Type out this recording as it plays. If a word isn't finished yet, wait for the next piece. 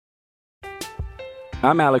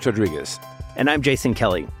I'm Alex Rodriguez. And I'm Jason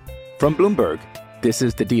Kelly. From Bloomberg, this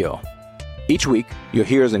is The Deal. Each week, you'll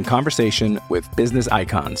hear us in conversation with business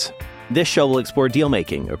icons. This show will explore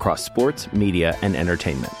deal-making across sports, media, and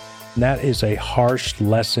entertainment. That is a harsh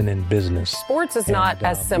lesson in business. Sports is not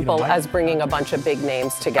as simple as bringing a bunch of big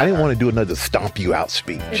names together. I didn't want to do another stomp you out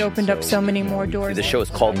speech. It opened up so many more doors. The show is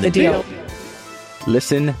called The Deal.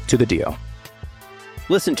 Listen to The Deal.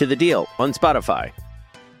 Listen to The Deal on Spotify.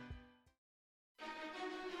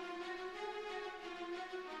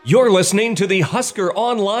 You're listening to the Husker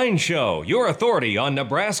Online Show, your authority on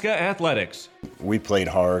Nebraska athletics. We played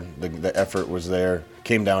hard. The effort was there.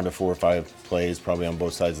 Came down to 4 or 5 plays, probably on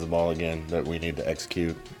both sides of the ball again, that we need to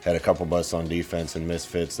execute. Had a couple busts on defense and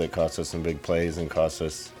misfits that cost us some big plays and cost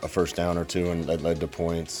us a first down or two, and that led to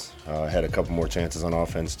points. Had a couple more chances on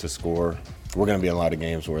offense to score. We're going to be in a lot of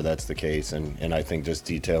games where that's the case, and I think just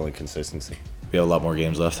detail and consistency. We have a lot more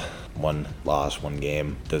games left. One loss, one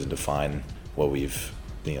game doesn't define what we've,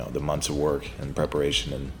 the months of work and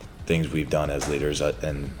preparation and things we've done as leaders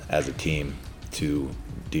and as a team to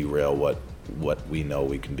derail what we know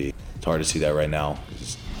we can be. It's hard to see that right now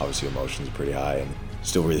because obviously emotions are pretty high and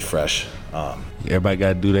still really fresh. Everybody got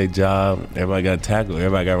to do their job. Everybody got to tackle.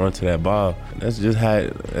 Everybody got to run to that ball. That's just how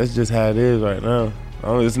it is right now.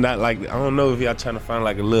 It's not like, I don't know if y'all trying to find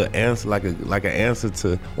like a little answer, like an answer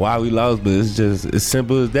to why we lost, but it's just as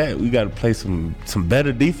simple as that. We got to play some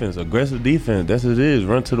better defense, aggressive defense. That's what it is.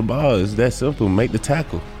 Run to the ball. It's that simple. Make the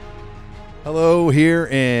tackle. Hello here,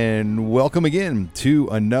 and welcome again to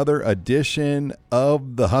another edition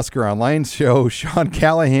of the Husker Online Show. Sean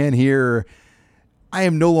Callahan here. I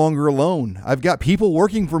am no longer alone. I've got people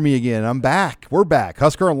working for me again. I'm back. We're back.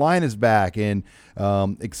 Husker Online is back, and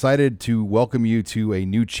excited to welcome you to a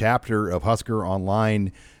new chapter of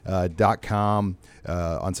HuskerOnline.com.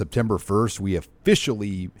 On September 1st, we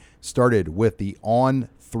officially started with the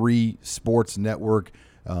On3 Sports Network.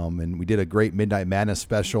 And we did a great Midnight Madness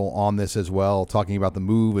special on this as well, talking about the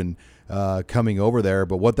move and coming over there.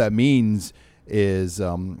 But what that means is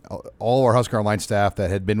all our Husker Online staff that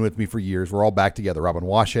had been with me for years, we're all back together. Robin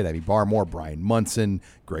Washut, Abby Barmore, Brian Munson,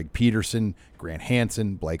 Greg Peterson, Grant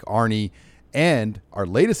Hansen, Blake Arney, and our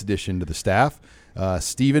latest addition to the staff,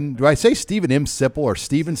 Stephen. Do I say Stephen M. Sipple or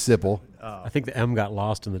Stephen Sipple? I think the M got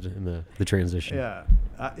lost in the transition. Yeah,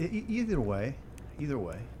 either way.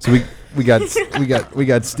 So we got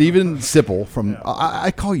Stephen Sipple from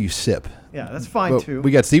I call you Sip. Yeah, that's fine too.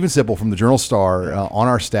 We got Stephen Sipple from the Journal-Star on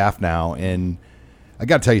our staff now, and I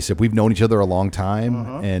got to tell you, Sip, we've known each other a long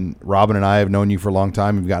time, and Robin and I have known you for a long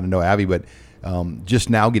time. We've gotten to know Abby, but just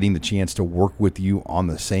now getting the chance to work with you on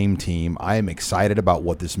the same team, I am excited about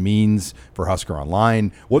what this means for Husker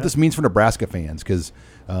Online, what this means for Nebraska fans, because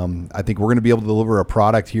I think we're going to be able to deliver a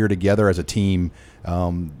product here together as a team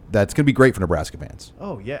that's going to be great for Nebraska fans.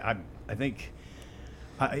 Oh, yeah. I think,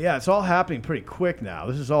 it's all happening pretty quick now.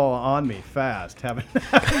 This is all on me fast,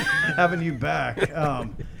 having you back.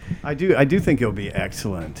 I do think it'll be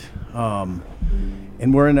excellent. And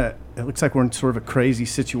it looks like we're in sort of a crazy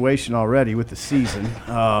situation already with the season.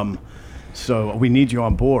 So we need you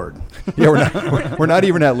on board. Yeah, we're not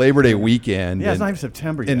even at Labor Day weekend. Yeah, it's not even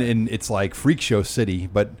September yet. And it's like Freak Show City,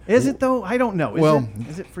 but is it though? I don't know.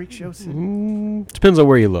 Is it Freak Show City? Depends on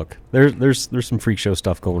where you look. There's some Freak Show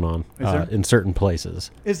stuff going on in certain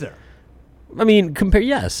places. Is there? I mean,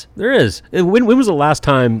 yes, there is. When was the last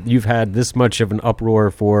time you've had this much of an uproar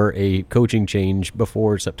for a coaching change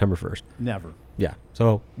before September 1st? Never. Yeah,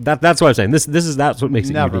 so that's what I'm saying. That's what makes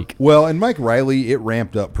it unique. Well, and Mike Riley, it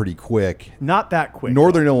ramped up pretty quick. Not that quick.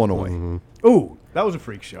 Northern Illinois. Mm-hmm. Ooh, that was a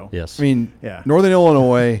freak show. Yes. I mean, Northern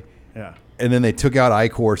Illinois. Yeah. And then they took out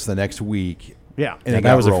I-Course the next week. Yeah. And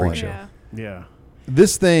that was rolling. a freak show. Yeah.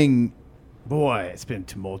 This thing. Boy, it's been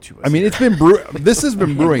tumultuous. I mean, it's been this has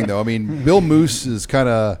been brewing though. I mean, Bill Moose is kind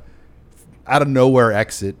of out of nowhere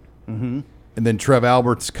exit. Mm-hmm. And then Trev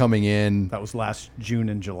Albert's coming in. That was last June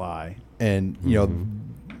and July. And,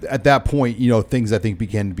 at that point, things I think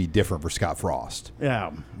began to be different for Scott Frost.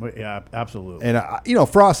 Yeah, absolutely. And,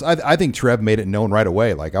 Frost, I think Trev made it known right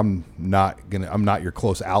away. Like, I'm not your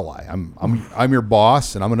close ally. I'm your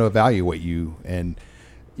boss, and I'm going to evaluate you. And,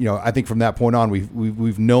 I think from that point on,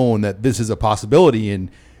 we've known that this is a possibility.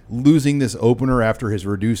 And losing this opener after his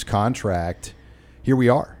reduced contract, here we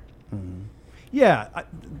are. Mm-hmm. Yeah,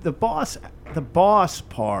 the boss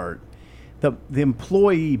part. The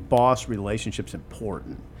employee-boss relationship's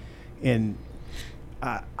important, and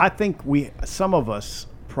I think some of us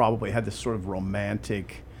probably had this sort of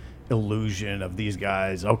romantic illusion of these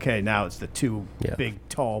guys. Okay, now it's the two big,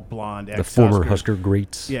 tall, blonde the former Husker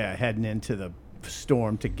greats. Yeah, heading into the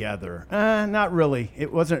storm together. Not really.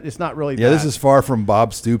 It wasn't. It's not really. Yeah, that. this is far from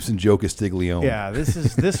Bob Stoops and Joe Castiglione. Yeah,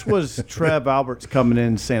 this was Trev Alberts coming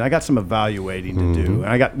in saying, I got some evaluating to do.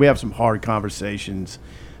 And we have some hard conversations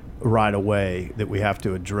right away that we have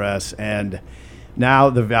to address. And now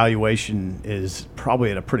the evaluation is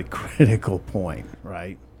probably at a pretty critical point,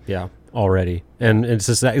 right? Yeah, already. And it's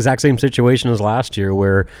the exact same situation as last year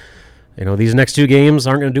where, these next 2 games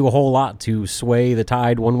aren't going to do a whole lot to sway the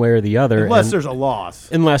tide one way or the other. Unless there's a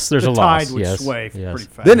loss. Unless there's a loss, The tide would sway pretty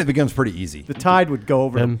fast. Then it becomes pretty easy. The tide would go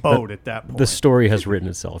over the boat at that point. The story has written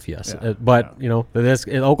itself, yes. Yeah, but, this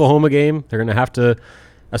Oklahoma game, they're going to have to,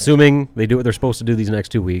 assuming they do what they're supposed to do these next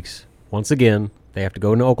 2 weeks, once again, they have to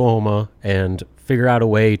go into Oklahoma and figure out a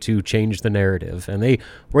way to change the narrative. And they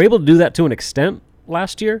were able to do that to an extent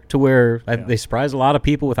last year, to where they surprised a lot of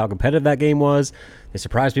people with how competitive that game was. They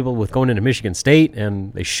surprised people with going into Michigan State,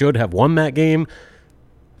 and they should have won that game.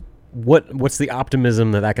 What's the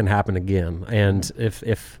optimism that can happen again? And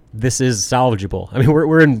if this is salvageable, I mean,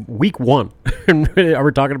 we're in week 1, and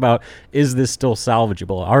we're talking about, is this still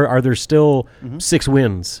salvageable? Are there still 6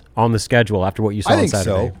 wins on the schedule after what you saw on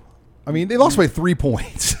Saturday? I think so. I mean, they lost by 3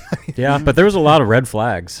 points. Yeah, but there was a lot of red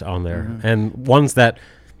flags on there, and ones that,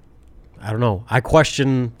 I don't know, I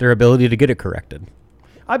question their ability to get it corrected.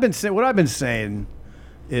 What I've been saying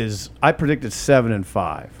is I predicted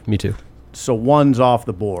 7-5. Me too. So 1's off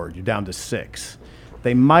the board. You're down to 6.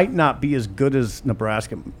 They might not be as good as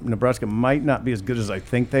Nebraska. Nebraska might not be as good as I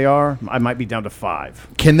think they are. I might be down to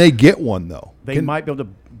 5. Can they get one though? They might be able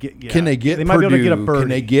to get. Yeah. Can they get They Purdue? might be able to get a birdie. Can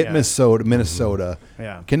they get Minnesota?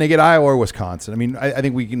 Yeah. Can they get Iowa or Wisconsin? I mean, I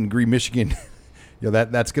think we can agree Michigan.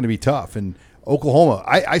 That's going to be tough. And Oklahoma,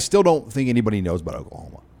 I still don't think anybody knows about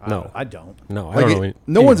Oklahoma. No, I don't. No, I don't know.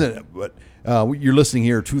 No one's in it. But you're listening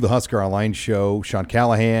here to the Husker Online Show. Sean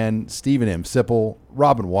Callahan, Stephen M. Sipple,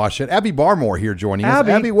 Robin Washut, Abby Barmore here joining us.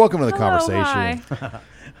 Abby, welcome to the conversation.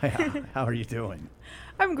 Hi. How are you doing?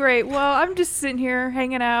 I'm great. Well, I'm just sitting here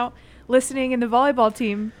hanging out, listening, and the volleyball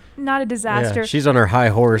team, not a disaster. Yeah, she's on her high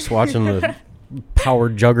horse watching the power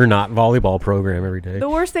juggernaut volleyball program every day. The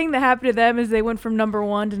worst thing that happened to them is they went from number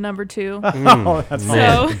 1 to number 2. Oh, that's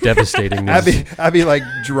devastating. Abby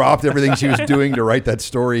dropped everything she was doing to write that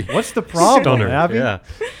story. What's the problem, Stunner. Abby? Yeah.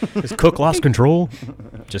 Is Cook lost control?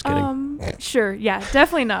 Just kidding. Sure. Yeah,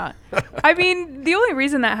 definitely not. I mean, the only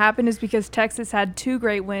reason that happened is because Texas had 2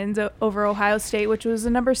 great wins over Ohio State, which was the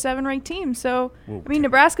number 7 ranked team. So, I mean,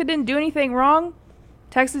 Nebraska didn't do anything wrong.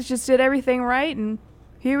 Texas just did everything right, and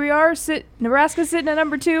here we are. Nebraska's sitting at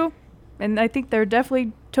number 2, and I think they're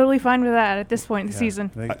definitely totally fine with that at this point in the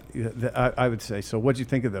season. I would say so. What'd you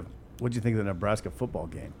think of the Nebraska football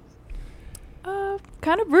game?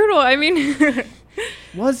 Kind of brutal. I mean,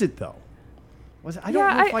 was it though? Was it? I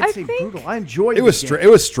don't know if I'd say brutal. I enjoyed it. It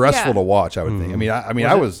was stressful to watch. I would think. I mean,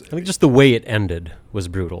 I think just the way it ended was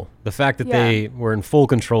brutal. The fact that they were in full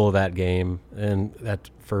control of that game, and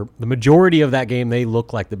that for the majority of that game they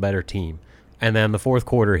looked like the better team. And then the fourth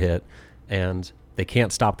quarter hit, and they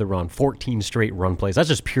can't stop the run. 14 straight run plays. That's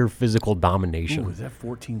just pure physical domination. Ooh, is that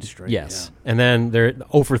 14 straight? Yes. Yeah. And then they're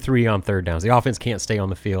 0 for 3 on third downs. The offense can't stay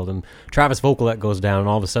on the field. And Travis Vokolek goes down, and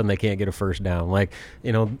all of a sudden they can't get a first down.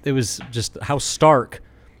 It was just how stark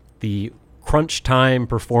the crunch time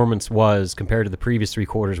performance was compared to the previous 3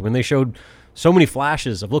 quarters when they showed so many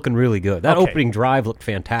flashes of looking really good. That opening drive looked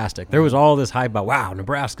fantastic. There was all this hype about, wow,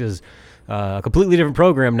 Nebraska's a completely different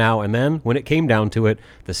program now. And then when it came down to it,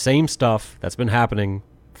 the same stuff that's been happening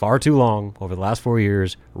far too long over the last 4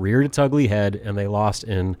 years reared its ugly head, and they lost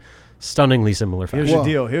in stunningly similar fashion.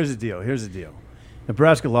 Here's the deal.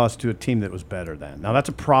 Nebraska lost to a team that was better than. Now, that's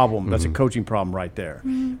a problem. That's a coaching problem right there.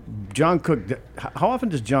 John Cook, how often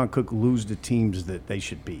does John Cook lose to teams that they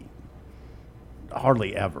should beat?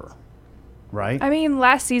 Hardly ever. Right? I mean,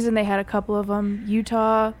 last season they had a couple of them.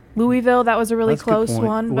 Utah, Louisville, that was a really close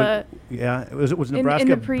one. But was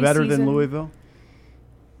Nebraska better than Louisville?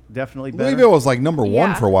 Definitely better. Louisville was like number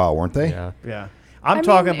 1 for a while, weren't they? Yeah. I'm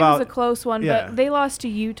talking about. It was a close one, but they lost to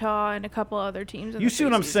Utah and a couple other teams. You see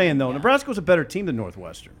what I'm saying, though? Nebraska was a better team than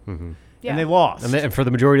Northwestern. Mm-hmm. Yeah. And they lost. And for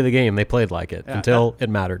the majority of the game, they played like it until it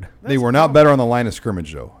mattered. They were not better on the line of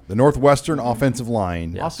scrimmage, though. The Northwestern offensive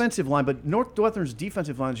line. Yes. Offensive line, but Northwestern's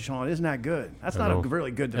defensive line, Sean, isn't that good. That's not a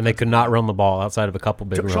really good defensive And they could not run the ball outside of a couple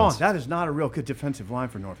big runs. Sean, that is not a real good defensive line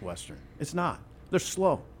for Northwestern. It's not. They're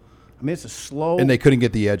slow. I mean, it's a slow. And they couldn't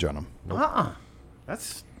get the edge on them. Nope.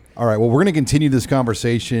 That's. All right, well, we're going to continue this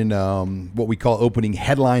conversation, what we call opening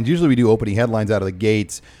headlines. Usually we do opening headlines out of the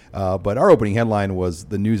gates, but our opening headline was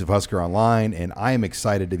the news of Husker Online, and I am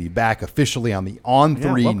excited to be back officially on the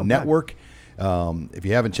On3 network. If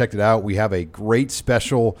you haven't checked it out, we have a great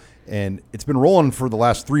special, and it's been rolling for the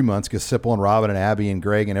last 3 months because Sipple and Robin and Abby and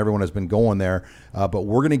Greg and everyone has been going there. But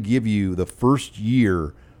we're going to give you the first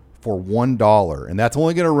year for $1, and that's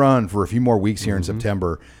only going to run for a few more weeks here in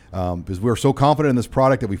September because we're so confident in this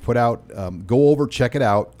product that we've put out. Go over, check it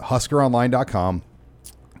out, huskeronline.com.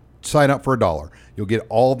 Sign up for $1. You'll get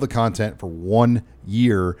all of the content for 1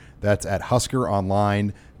 year. That's at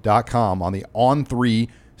huskeronline.com on the On3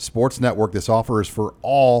 Sports Network. This offer is for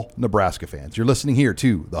all Nebraska fans. You're listening here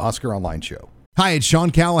to the Husker Online Show. Hi, it's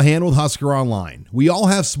Sean Callahan with Husker Online. We all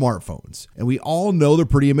have smartphones, and we all know they're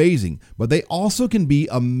pretty amazing, but they also can be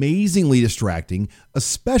amazingly distracting,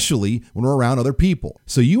 especially when we're around other people.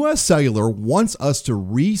 So US Cellular wants us to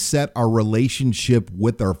reset our relationship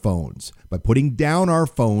with our phones by putting down our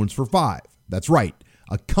phones for $5. That's right.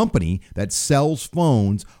 A company that sells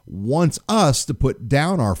phones wants us to put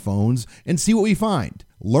down our phones and see what we find.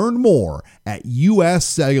 Learn more at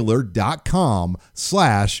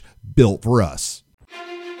uscellular.com/built for us.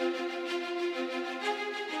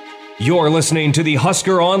 You're listening to the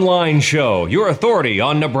Husker Online Show, your authority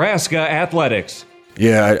on Nebraska athletics.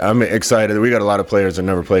 Yeah, I'm excited. We got a lot of players that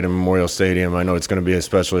never played in Memorial Stadium. I know it's going to be a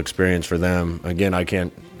special experience for them. Again, I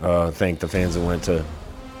can't thank the fans that went to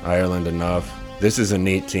Ireland enough. This is a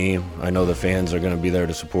neat team. I know the fans are going to be there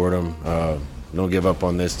to support them. Don't give up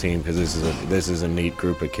on this team because this is a neat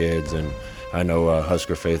group of kids, and I know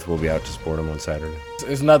Husker Faith will be out to support them on Saturday.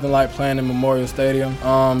 It's nothing like playing in Memorial Stadium.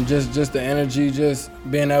 Just the energy, just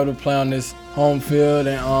being able to play on this home field,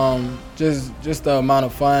 and just the amount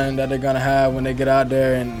of fun that they're gonna have when they get out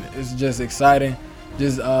there, and it's just exciting,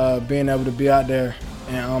 just being able to be out there,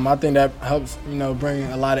 and I think that helps, bring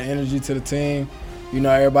a lot of energy to the team.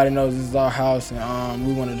 Everybody knows this is our house, and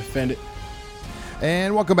we want to defend it.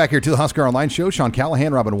 And welcome back here to the Husker Online Show. Sean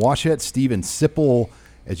Callahan, Robin Washut, Steven Sipple.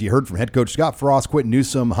 As you heard from head coach Scott Frost, Quentin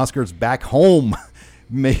Newsome, Huskers back home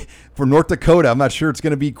for North Dakota. I'm not sure it's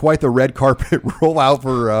going to be quite the red carpet rollout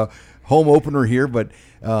for home opener here, but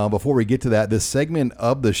before we get to that, this segment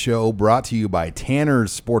of the show brought to you by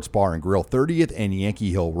Tanner's Sports Bar and Grill, 30th and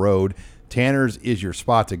Yankee Hill Road. Tanner's is your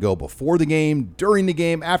spot to go before the game, during the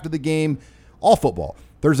game, after the game, all football,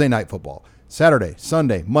 Thursday night football, Saturday,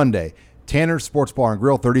 Sunday, Monday. Tanner's Sports Bar and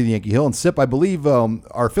Grill, 30th Yankee Hill. And Sip, I believe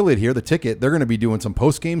our affiliate here, The Ticket, they're going to be doing some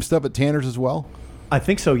post-game stuff at Tanner's as well? I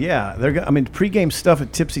think so, yeah. Pre-game stuff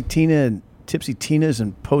at Tipsy Tina's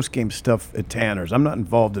and post-game stuff at Tanner's. I'm not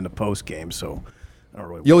involved in the post-game, so I don't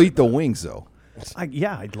really. You'll eat the wings, though.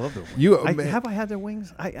 I'd love the wings. Have I had their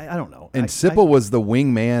wings? I don't know. And Sipple was the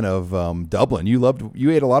wing man of Dublin.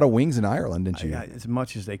 You ate a lot of wings in Ireland, didn't you? Yeah, as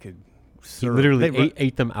much as they could. He literally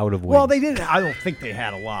ate them out of wings. Well, they didn't. I don't think they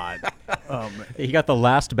had a lot. He got the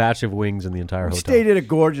last batch of wings in the entire hotel. Stayed at a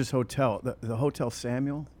gorgeous hotel, the Hotel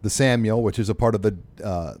Samuel. The Samuel, which is a part of the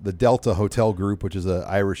Delta Hotel Group, which is an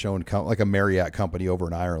Irish-owned like a Marriott company over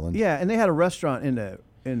in Ireland. Yeah, and they had a restaurant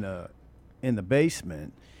in the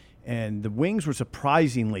basement, and the wings were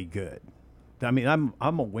surprisingly good. I mean,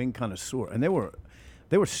 I'm a wing connoisseur, and they were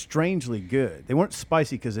strangely good. They weren't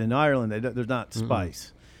spicy because in Ireland there's not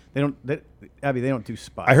spice. Abby, they don't do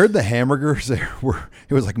spice. I heard the hamburgers it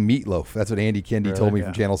was like meatloaf. That's what Andy Kendi told me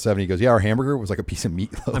from Channel 7. He goes, yeah, our hamburger was like a piece of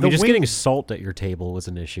meatloaf. I mean, just getting salt at your table was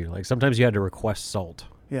an issue. Like sometimes you had to request salt.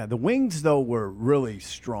 Yeah, the wings, though, were really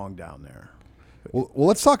strong down there. Well,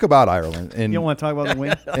 let's talk about Ireland. And you don't want to talk about the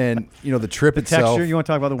wing? And, the trip itself. Texture? You want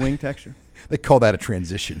to talk about the wing texture? They call that a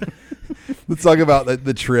transition. Let's talk about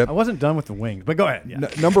the trip. I wasn't done with the wings, but go ahead. Yeah.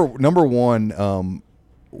 Number one,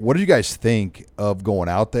 what did you guys think of going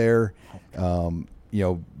out there? The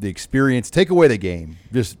experience, take away the game,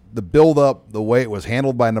 just the build-up, the way it was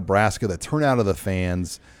handled by Nebraska, the turnout of the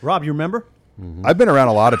fans. Rob, you remember? Mm-hmm. I've been around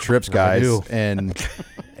a lot of trips, guys, and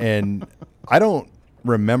I don't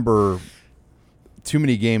remember too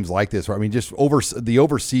many games like this. I mean, just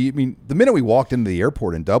the minute we walked into the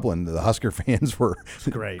airport in Dublin, the Husker fans were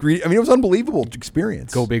great. I mean, it was an unbelievable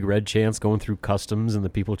experience. Go Big Red chants going through customs, and the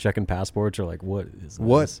people checking passports are like, "What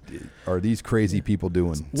are these crazy people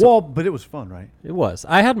doing?" Well, but it was fun, right? It was.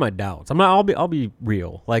 I had my doubts. I'll be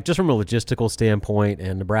real. Like just from a logistical standpoint,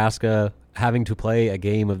 and Nebraska having to play a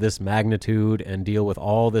game of this magnitude and deal with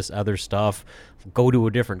all this other stuff, go to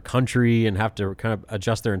a different country and have to kind of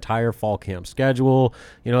adjust their entire fall camp schedule.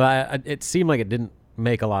 It seemed like it didn't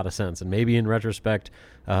make a lot of sense. And maybe in retrospect,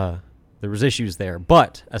 there was issues there.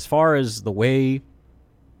 But as far as the way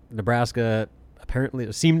Nebraska apparently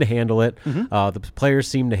seemed to handle it, the players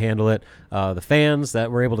seemed to handle it, the fans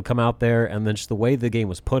that were able to come out there, and then just the way the game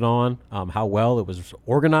was put on, how well it was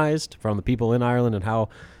organized from the people in Ireland and how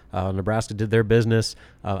Nebraska did their business.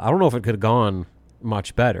 I don't know if it could have gone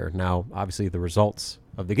much better. Now, obviously, the results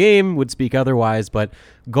of the game would speak otherwise, but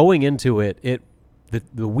going into it,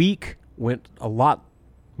 the week went a lot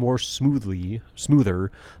more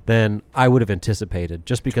smoother than I would have anticipated,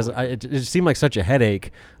 just because it seemed like such a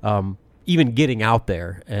headache, even getting out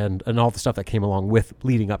there and all the stuff that came along with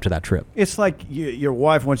leading up to that trip. It's like your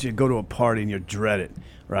wife wants you to go to a party and you dread it,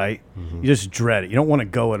 right? You just dread it. You don't want to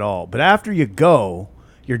go at all. But after you go,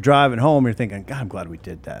 you're driving home, you're thinking, God, I'm glad we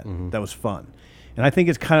did that. That was fun. And I think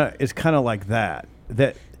it's kind of like that.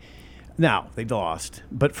 Now, they lost.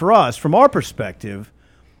 But for us, from my perspective,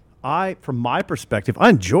 I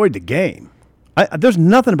enjoyed the game. There's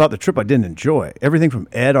nothing about the trip I didn't enjoy. Everything from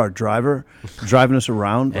Ed, our driver, driving us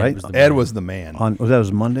around, right? Ed was the man.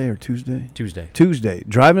 Was Monday or Tuesday? Tuesday.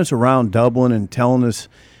 Driving us around Dublin and telling us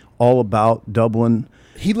all about Dublin.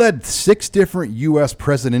 He led 6 different U.S.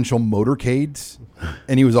 presidential motorcades,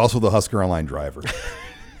 and he was also the Husker Online driver.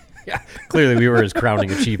 Yeah, clearly we were his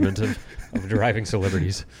crowning achievement of driving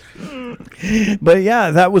celebrities. But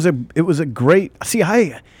yeah, it was a great. See,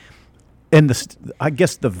 I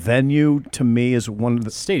guess the venue to me is one of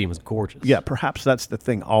the stadium was gorgeous. Yeah, perhaps that's the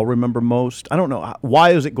thing I'll remember most. I don't know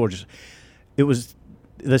why is it gorgeous. It was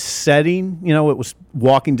the setting. It was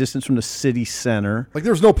walking distance from the city center. Like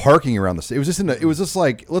there was no parking around the. It was just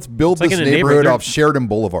like let's build this neighborhood off Sheridan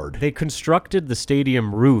Boulevard. They constructed the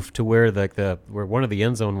stadium roof to where where one of the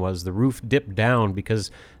end zone was. The roof dipped down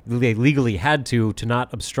because they legally had to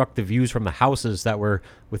not obstruct the views from the houses that were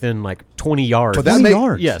within like 20 yards. But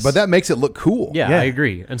that makes it look cool. Yeah, I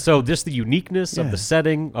agree. And so just the uniqueness of the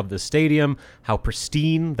setting of the stadium, how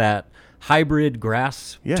pristine that hybrid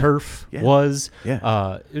grass turf was. It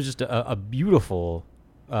was just a beautiful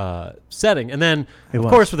setting. And then, of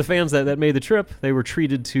course, for the fans that made the trip, they were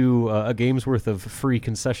treated to a game's worth of free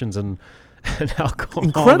concessions and alcohol.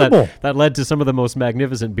 Incredible. That led to some of the most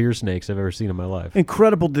magnificent beer snakes I've ever seen in my life.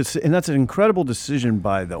 Incredible. And that's an incredible decision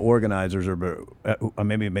by the organizers or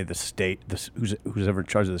maybe made the state, who's ever in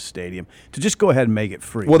charge of the stadium, to just go ahead and make it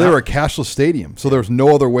free. Well, they were a cashless stadium, so there was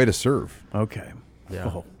no other way to serve. Okay. Yeah.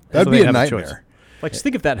 Oh. That'd be a nightmare. Like, just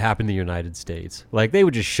think if that happened in the United States. Like, they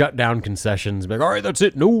would just shut down concessions. Be like, all right, that's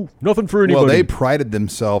it. No, nothing for anybody. Well, they prided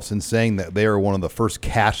themselves in saying that they are one of the first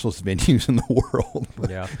cashless venues in the world.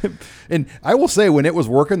 Yeah. And I will say, when it was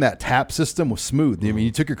working, that tap system was smooth. I mean,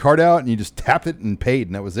 you took your card out and you just tapped it and paid,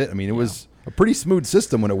 and that was it. I mean, it was a pretty smooth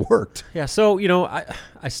system when it worked. Yeah, so,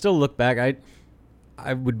 I still look back.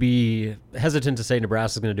 I would be hesitant to say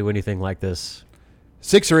Nebraska's going to do anything like this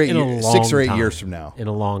 6 or 8 years from now. In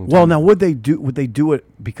a long time. Well, now would they do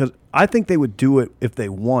it because I think they would do it if they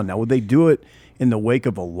won. Now would they do it in the wake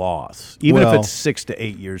of a loss, even if it's 6 to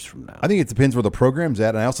 8 years from now? I think it depends where the program's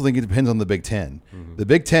at, and I also think it depends on the Big Ten. The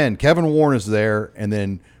Big Ten, Kevin Warren is there, and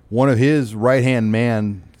then one of his right-hand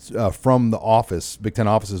man from the office, Big Ten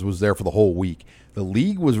offices, was there for the whole week. The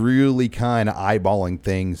league was really kind of eyeballing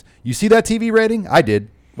things. You see that TV rating? I did.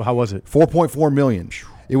 Well, how was it? 4.4 million.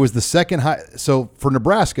 It was the second high. So for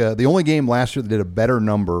Nebraska, the only game last year that did a better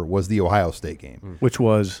number was the Ohio State game, which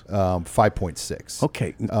was 5.6.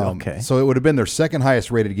 Okay. So it would have been their second highest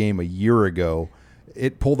rated game a year ago.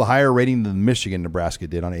 It pulled a higher rating than Michigan, Nebraska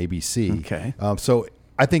did on ABC. Okay. So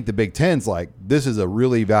I think the Big Ten's like, this is a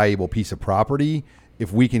really valuable piece of property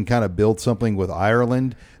if we can kind of build something with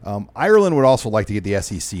Ireland. Ireland would also like to get the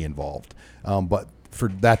SEC involved, but for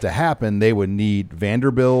that to happen, they would need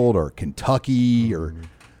Vanderbilt or Kentucky or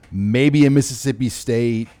maybe a Mississippi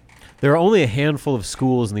State. There are only a handful of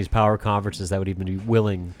schools in these power conferences that would even be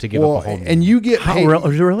willing to give up a home game. And you get paid.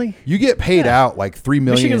 Really? You get paid out like $3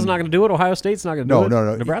 million. Michigan's not going to do it. Ohio State's not going to do it.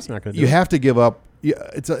 No. Nebraska's not going to do it. You have to give up.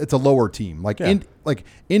 It's a lower team. Like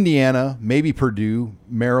Indiana, maybe Purdue,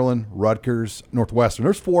 Maryland, Rutgers, Northwestern.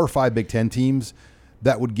 There's 4 or 5 Big Ten teams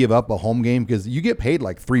that would give up a home game because you get paid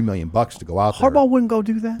like $3 million to go out there. Harbaugh wouldn't go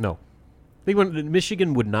do that? No.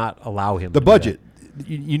 Michigan would not allow him the to budget.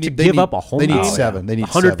 You need to give up a home game. They need 7. They need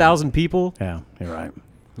 100,000 people. Yeah, you're right.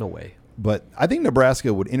 No way. But I think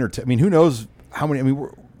Nebraska would entertain. I mean, who knows how many? I mean,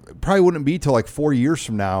 it probably wouldn't be till like 4 years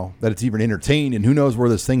from now that it's even entertained, and who knows where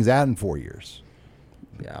this thing's at in 4 years.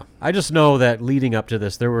 Yeah, I just know that leading up to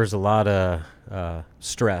this, there was a lot of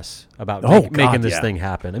stress about making this thing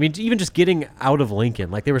happen. I mean, even just getting out of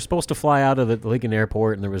Lincoln. Like, they were supposed to fly out of the Lincoln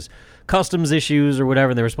airport, and there was customs issues or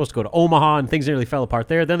whatever, and they were supposed to go to Omaha, and things nearly fell apart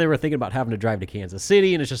there. Then they were thinking about having to drive to Kansas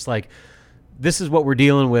City, and it's just like, this is what we're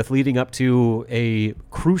dealing with leading up to a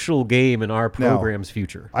crucial game in our program's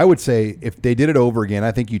future. I would say if they did it over again,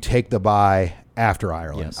 I think you take the bye after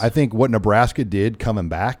Ireland. Yes. I think what Nebraska did coming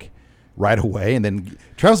back right away, and then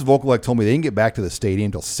Travis Vokalek told me they didn't get back to the stadium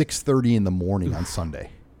until 6:30 in the morning on Sunday.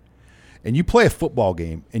 and you play a football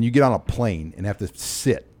game and you get on a plane and have to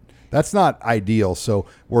sit. That's not ideal. So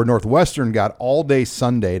where Northwestern got all day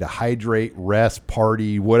Sunday to hydrate, rest,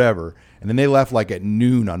 party, whatever, and then they left like at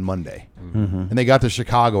noon on Monday, and they got to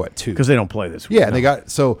Chicago at 2 because they don't play this week. Yeah,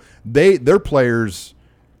 and their players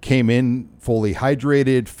came in fully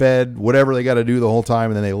hydrated, fed, whatever they got to do the whole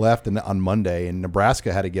time, and then they left on Monday, and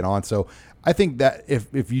Nebraska had to get on. So I think that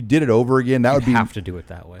if you did it over again, that would be have to do it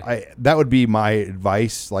that way. That would be my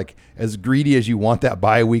advice. Like, as greedy as you want that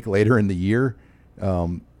bye week later in the year,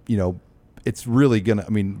 it's really gonna. I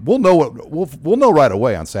mean, we'll know we'll know right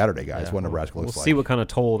away on Saturday, guys, what Nebraska looks like. We'll see what kind of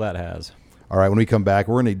toll that has. All right, when we come back,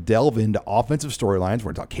 we're going to delve into offensive storylines.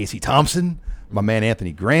 We're going to talk Casey Thompson, my man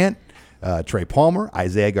Anthony Grant, Trey Palmer,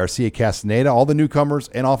 Isaiah Garcia Castaneda, all the newcomers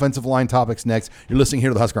and offensive line topics next. You're listening here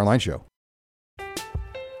to the Husker Online Show.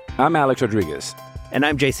 I'm Alex Rodriguez. And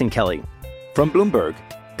I'm Jason Kelly. From Bloomberg,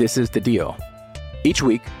 this is The Deal. Each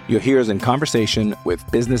week, you'll hear us in conversation with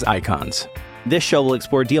business icons. This show will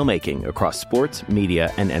explore deal-making across sports,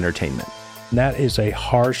 media, and entertainment. That is a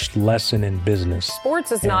harsh lesson in business.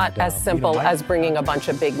 Sports is not as simple as bringing a bunch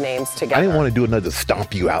of big names together. I didn't want to do another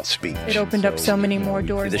stomp you out speech. It opened up so many more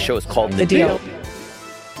doors. The show is called The Deal.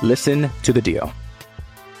 Listen to The Deal.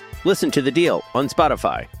 Listen to The Deal on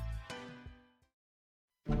Spotify.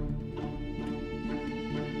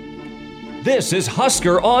 This is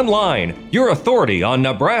Husker Online, your authority on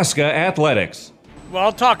Nebraska athletics. Well,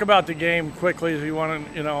 I'll talk about the game quickly if you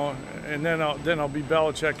want to, and then I'll be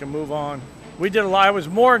Belichick and move on. We did a lot. I was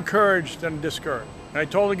more encouraged than discouraged. And I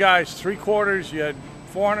told the guys 3 quarters, you had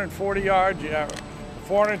 440 yards, you had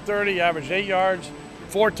 430, you averaged 8 yards,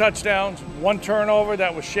 4 touchdowns, 1 turnover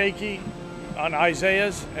that was shaky on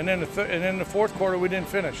Isaiah's, and then in the fourth quarter we didn't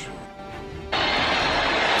finish.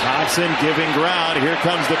 Thompson giving ground. Here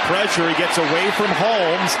comes the pressure. He gets away from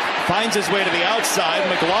Holmes, finds his way to the outside.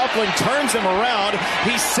 McLaughlin turns him around.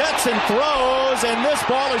 He sets and throws, and this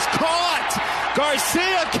ball is caught.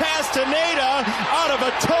 Garcia Castaneda out of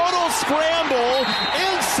a total scramble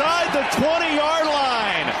inside the 20-yard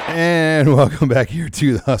line. And welcome back here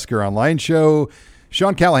to the Husker Online Show.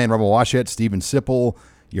 Sean Callahan, Rebel Washett, Steven Sipple.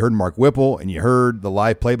 You heard Mark Whipple, and you heard the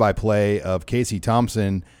live play-by-play of Casey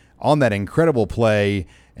Thompson on that incredible play.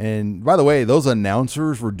 And by the way, those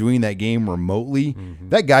announcers were doing that game remotely.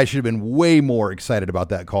 That guy should have been way more excited about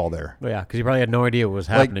that call there. Well, yeah, because he probably had no idea what was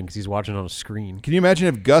happening because he's watching on a screen. Can you imagine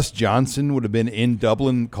if Gus Johnson would have been in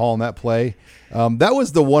Dublin calling that play? That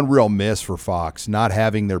was the one real miss for Fox, not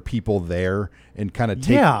having their people there and kind of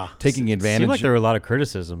taking advantage. It seemed like there were a lot of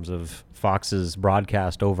criticisms of Fox's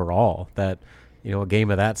broadcast overall, that a game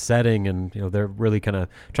of that setting, and they're really kind of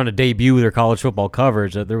trying to debut their college football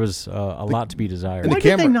coverage. That there was a lot to be desired. Why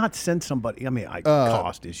did they not send somebody? I mean,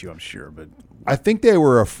 cost issue, I'm sure, but I think they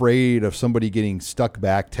were afraid of somebody getting stuck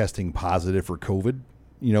back testing positive for COVID.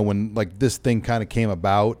 When like this thing kind of came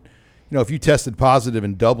about, if you tested positive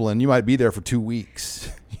in Dublin, you might be there for 2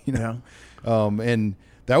 weeks. And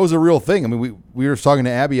that was a real thing. I mean, we were talking to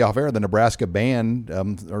Abby off air. The Nebraska band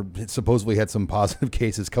or supposedly had some positive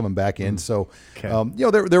cases coming back in. So,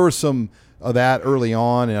 there was some of that early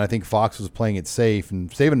on, and I think Fox was playing it safe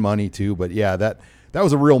and saving money too. But yeah, that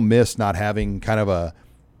was a real miss, not having kind of a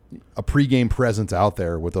pregame presence out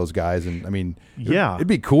there with those guys. And I mean, it'd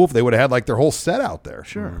be cool if they would have had like their whole set out there,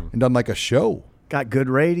 and done like a show. Got good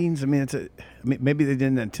ratings. I mean, maybe they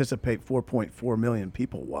didn't anticipate 4.4 million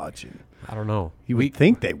people watching. I don't know. You would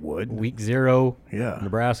think they would. Week 0,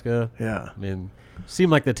 Nebraska. Yeah. I mean,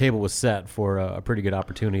 seemed like the table was set for a pretty good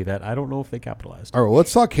opportunity that I don't know if they capitalized. All right, well,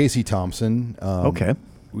 let's talk Casey Thompson. Okay.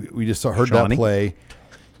 We just heard that play.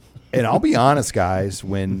 And I'll be honest, guys,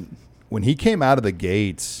 when he came out of the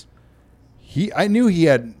gates, I knew he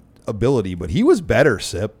had ability, but he was better,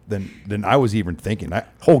 Sip, than I was even thinking.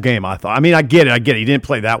 Whole game, I thought. I mean, I get it. He didn't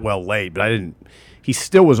play that well late, but he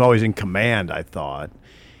still was always in command, I thought.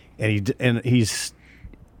 And he's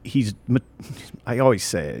I always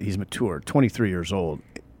say it, he's mature, 23 years old,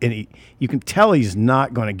 and you can tell he's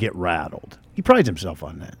not going to get rattled. He prides himself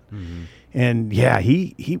on that. And yeah,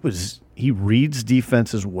 he reads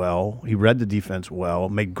defenses well. He read the defense well,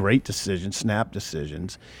 made great decisions, snap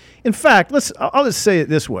decisions. In fact, I'll just say it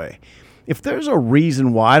this way. If there's a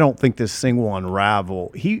reason why I don't think this thing will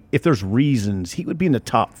unravel, if there's reasons, he would be in the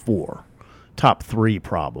top 4. Top 3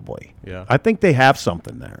 probably. Yeah, I think they have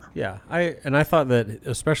something there. Yeah, I thought that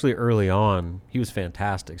especially early on he was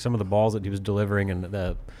fantastic. Some of the balls that he was delivering and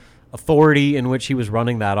the authority in which he was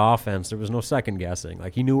running that offense, there was no second guessing.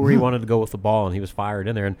 Like, he knew where he wanted to go with the ball, and he was fired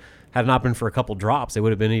in there. And had it not been for a couple drops, they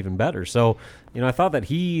would have been even better. So I thought that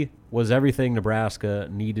he was everything Nebraska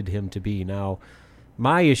needed him to be. Now,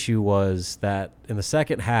 My issue was that in the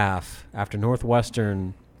second half, after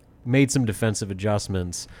Northwestern made some defensive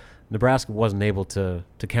adjustments, Nebraska wasn't able to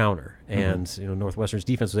counter. And Northwestern's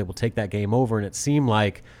defense was able to take that game over, and it seemed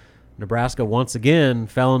like Nebraska once again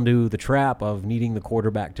fell into the trap of needing the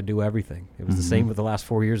quarterback to do everything. It was the same with the last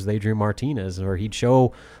 4 years with Adrian Martinez, where he'd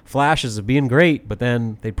show flashes of being great, but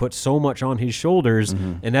then they'd put so much on his shoulders,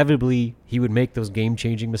 inevitably he would make those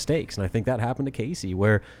game-changing mistakes. And I think that happened to Casey,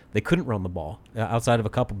 where they couldn't run the ball outside of a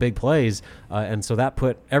couple big plays, and so that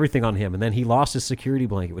put everything on him. And then he lost his security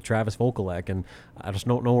blanket with Travis Vokolek, and I just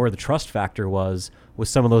don't know where the trust factor was with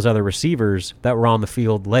some of those other receivers that were on the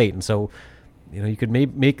field late. And so you could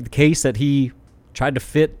make the case that he tried to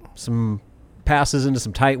fit some passes into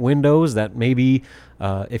some tight windows that maybe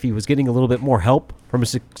if he was getting a little bit more help from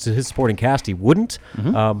his supporting cast, he wouldn't.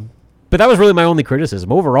 But that was really my only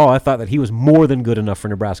criticism. Overall, I thought that he was more than good enough for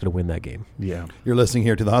Nebraska to win that game. Yeah. You're listening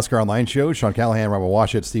here to the Husker Online Show. Sean Callahan, Robert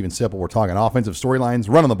Washut, Steven Sipple. We're talking offensive storylines,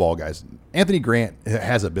 running the ball, guys. Anthony Grant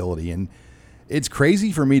has ability, and it's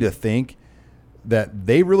crazy for me to think that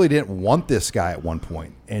they really didn't want this guy at one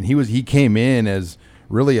point. And he came in as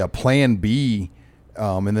really a plan B,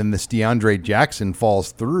 and then this DeAndre Jackson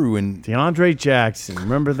falls through. And DeAndre Jackson,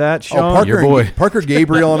 remember that, Sean? Parker, your boy. Parker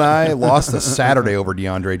Gabriel and I lost a Saturday over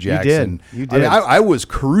DeAndre Jackson. You did. I was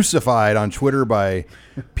crucified on Twitter by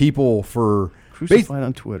people for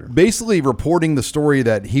basically reporting the story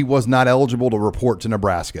that he was not eligible to report to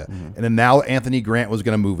Nebraska. And then now Anthony Grant was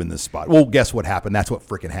going to move in this spot. Well, guess what happened? That's what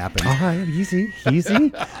freaking happened. All right, easy.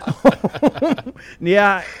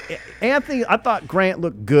 Yeah, Anthony, I thought Grant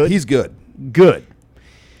looked good. He's good. Good.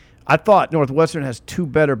 I thought Northwestern has two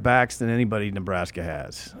better backs than anybody Nebraska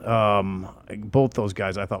has. Both those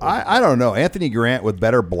guys I thought were I don't know. Anthony Grant with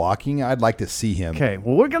better blocking, I'd like to see him. Okay,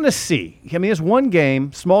 well, we're going to see. I mean, it's one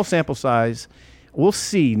game, small sample size. We'll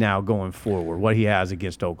see now going forward what he has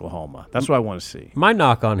against Oklahoma. That's what I want to see. My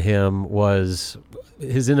knock on him was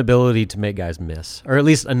his inability to make guys miss, or at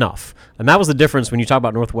least enough. And that was the difference when you talk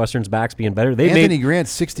about Northwestern's backs being better. Anthony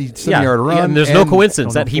Grant's 67-yard run. Yeah, and there's no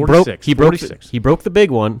coincidence that he broke the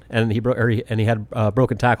big one, and he had a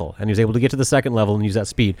broken tackle, and he was able to get to the second level and use that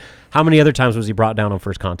speed. How many other times was he brought down on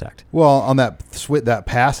first contact? Well, on that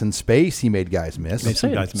pass in space, he made guys miss.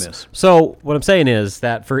 So what I'm saying is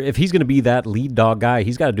that if he's going to be that lead dog guy,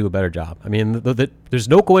 he's got to do a better job. I mean, there's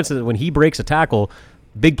no coincidence when he breaks a tackle,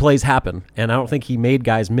 big plays happen, and I don't think he made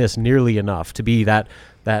guys miss nearly enough to be that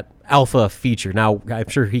alpha feature. Now, I'm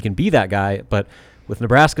sure he can be that guy, but with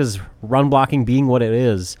Nebraska's run blocking being what it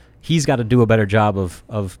is, he's got to do a better job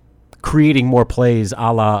of creating more plays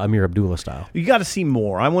a la Amir Abdullah style. You got to see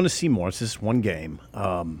more. I want to see more. It's just one game.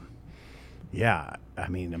 Yeah, I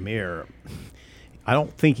mean, Amir, I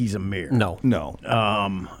don't think he's Amir. No.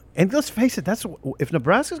 And let's face it, if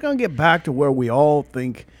Nebraska's going to get back to where we all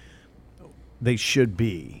think they should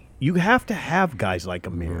be, you have to have guys like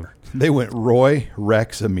Amir. They went Roy,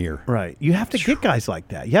 Rex, Amir. Right. You have to get guys like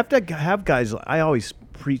that. You have to have guys. I always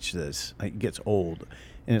preach this. It gets old,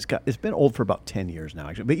 and it's been old for about 10 years now,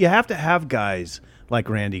 actually. But you have to have guys like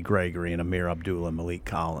Randy Gregory and Amir Abdullah and Malik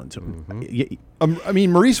Collins. I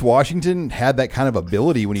mean, Maurice Washington had that kind of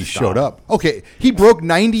ability when he showed up. Okay, he broke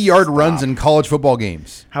 90-yard runs in college football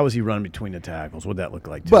games. How was he running between the tackles? What'd that look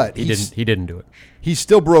like? But he didn't do it. He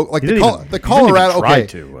still broke the Colorado.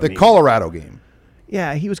 Colorado game.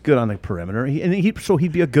 Yeah, he was good on the perimeter, so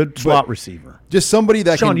he'd be a good slot receiver. Just somebody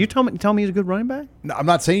that Sean, you tell me he's a good running back? No, I'm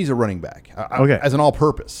not saying he's a running back. Okay, as an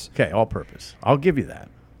all-purpose. Okay, all-purpose. I'll give you that.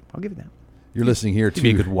 You're listening here to be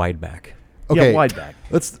a good wide back. Okay, yeah, wide back.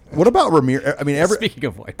 What about Ramir? I mean, speaking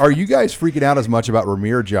of wide, are you guys freaking out as much about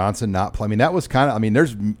Ramir Johnson not playing? I mean, that was kind of. I mean,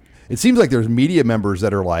 it seems like there's media members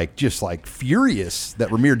that are just furious that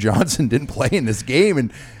Ramir Johnson didn't play in this game,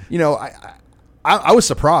 and I was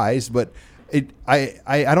surprised, but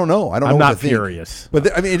I don't know. I don't know. I'm what not to think. furious, but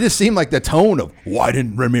it just seemed like the tone of why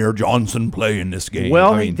didn't Ramir Johnson play in this game?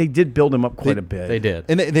 Well, they did build him up quite a bit. They did,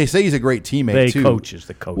 and they say he's a great teammate too. The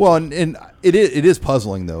coaches. Well, and it is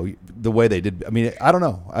puzzling though the way they did. I mean, I don't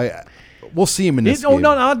know. We'll see him in this game.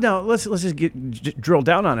 No. Let's just drill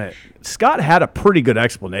down on it. Scott had a pretty good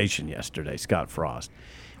explanation yesterday, Scott Frost,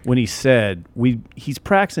 when he said he's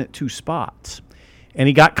practicing at two spots, and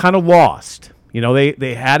he got kind of lost.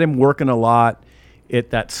 They had him working a lot at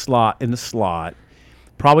that slot,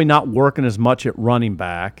 probably not working as much at running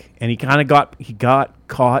back, and he got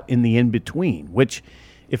caught in the in-between, which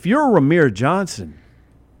if you're Ramir Johnson,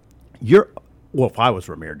 if I was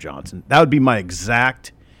Ramir Johnson, that would be my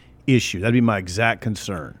exact issue. That'd be my exact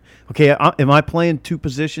concern. Okay, am I playing two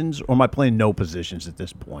positions or am I playing no positions at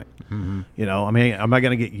this point? Mm-hmm. I mean, am I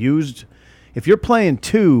going to get used? If you're playing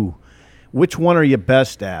two, Which one are you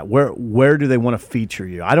best at? Where do they want to feature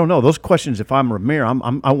you? I don't know. Those questions, if I'm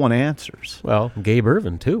Ramir, I want answers. Well, Gabe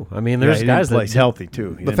Irvin, too. I mean, there's guys that he's healthy,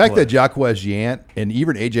 too. The fact that Jaquez Yant and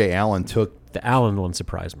even A.J. Allen took... The Allen one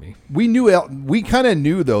surprised me. We kind of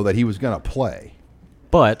knew, though, that he was going to play.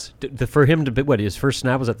 But for him to his first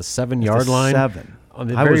snap was at the 7-yard line. 7. On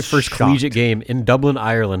the very first collegiate game in Dublin,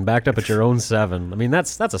 Ireland, backed up at your own 7. I mean,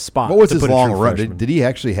 that's a spot. What was his long run? Did he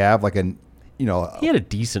actually have like a, he had a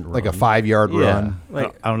decent run. Like a 5-yard run?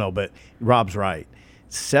 Like, I don't know, but Rob's right.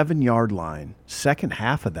 7-yard line, second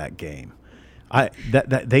half of that game.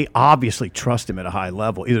 That they obviously trust him at a high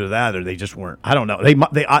level. Either that or they just weren't. I don't know.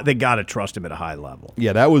 They got to trust him at a high level.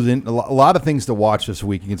 Yeah, that was a lot of things to watch this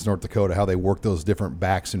week against North Dakota, how they work those different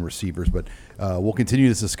backs and receivers. But we'll continue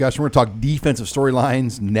this discussion. We're going to talk defensive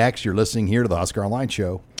storylines next. You're listening here to the Husker Online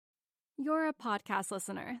Show. You're a podcast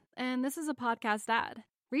listener, and this is a podcast ad.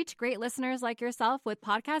 Reach great listeners like yourself with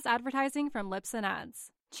podcast advertising from Libsyn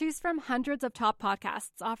Ads. Choose from hundreds of top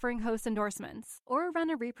podcasts offering host endorsements, or run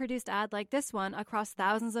a reproduced ad like this one across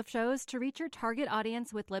thousands of shows to reach your target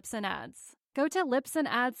audience with Libsyn Ads. Go to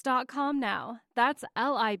libsynads.com now. That's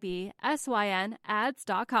LIBSYN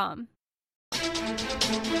ads.com.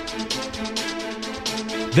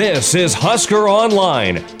 This is Husker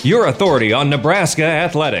Online, your authority on Nebraska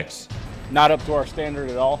athletics. Not up to our standard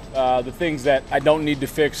at all. The things that I don't need to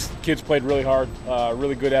fix, kids played really hard,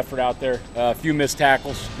 really good effort out there. A few missed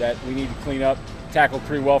tackles that we need to clean up. Tackled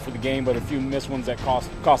pretty well for the game, but a few missed ones that cost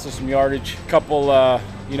us some yardage. A couple,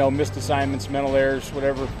 missed assignments, mental errors,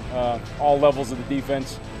 whatever, all levels of the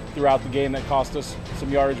defense throughout the game that cost us some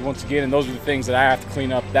yardage once again, and those are the things that I have to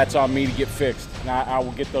clean up. That's on me to get fixed, and I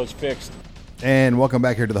will get those fixed. And welcome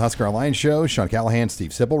back here to the Husker Online Show. Sean Callahan,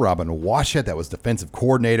 Steve Sipple, Robin Washut, that was defensive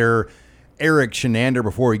coordinator Eric Chinander.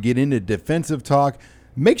 Before we get into defensive talk,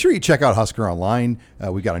 make sure you check out Husker Online.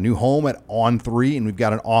 We've got a new home at On3, and we've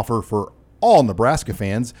got an offer for all Nebraska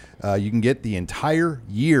fans. You can get the entire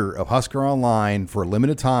year of Husker Online for a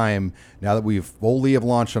limited time now that we've fully have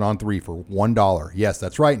launched on On3 for $1. Yes,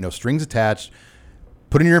 that's right. No strings attached.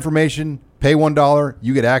 Put in your information, pay $1.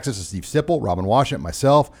 You get access to Steve Sipple, Robin Washut,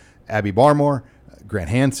 myself, Abby Barmore, Grant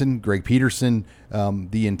Hansen, Greg Peterson,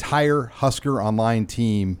 the entire Husker Online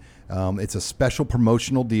team. It's a special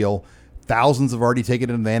promotional deal. Thousands have already taken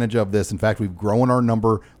advantage of this. In fact, we've grown our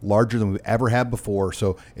number larger than we've ever had before.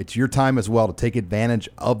 So it's your time as well to take advantage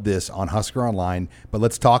of this on Husker Online. But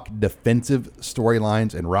let's talk defensive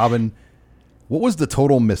storylines. And Robin, what was the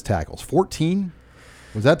total missed tackles? 14?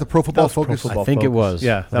 Was that the Pro Football Focus? I think it was.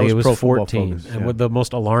 Yeah, that was Pro 14. Focus, and what the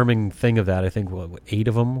most alarming thing of that, I think 8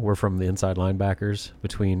 of them were from the inside linebackers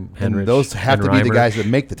between Henrich and those have and to be Reimer. the guys that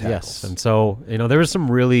make the tackles. Yes, and so there was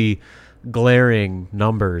some really glaring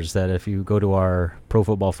numbers that if you go to our Pro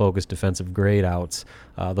Football Focus defensive grade outs,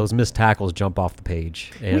 those missed tackles jump off the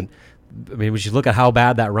page. And I mean, we should look at how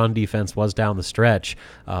bad that run defense was down the stretch.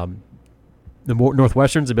 The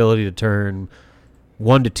Northwestern's ability to turn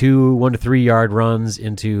 1 to 2, 1 to 3 yard runs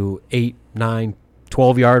into 8, 9,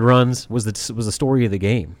 12-yard runs was the story of the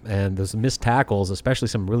game. And those missed tackles, especially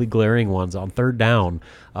some really glaring ones on third down,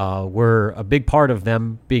 were a big part of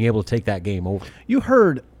them being able to take that game over. You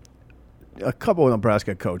heard a couple of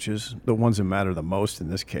Nebraska coaches, the ones that matter the most in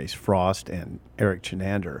this case, Frost and Eric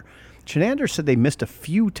Chinander. Chinander said they missed a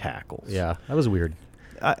few tackles. Yeah, that was weird.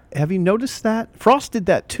 Have you noticed that? Frost did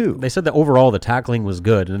that too. They said that overall the tackling was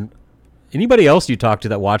good. And anybody else you talked to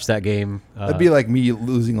that watched that game? That'd be like me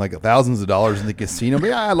losing like thousands of dollars in the casino. But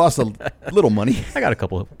yeah, I lost a little money. I got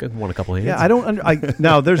won a couple of hands. Yeah, I don't.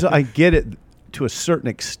 I get it to a certain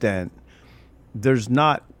extent. There's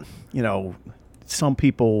not, some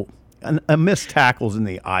people. A missed tackle's in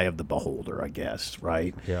the eye of the beholder, I guess,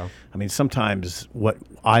 right? Yeah. I mean, sometimes what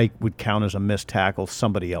I would count as a missed tackle,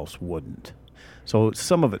 somebody else wouldn't. So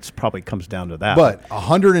some of it probably comes down to that. But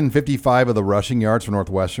 155 of the rushing yards for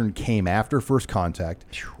Northwestern came after first contact.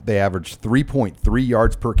 They averaged 3.3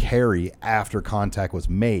 yards per carry after contact was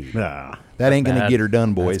made. Nah, that ain't going to get her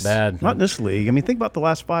done, boys. That's bad. Not in this league. I mean, think about the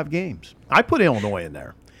last 5 games. I put Illinois in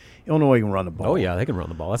there. Illinois can run the ball. Oh, yeah, they can run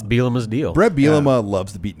the ball. That's Bielema's deal. Brett Bielema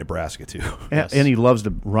loves to beat Nebraska, too. Yes. And he loves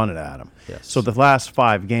to run it at them. Yes. So the last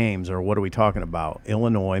 5 games are, what are we talking about?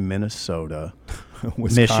 Illinois, Minnesota,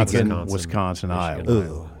 Michigan, Wisconsin,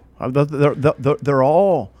 Iowa. They're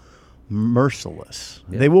all merciless.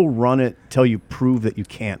 Yeah. They will run it till you prove that you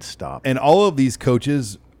can't stop. And all of these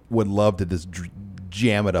coaches would love to just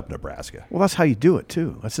jam it up Nebraska. Well, that's how you do it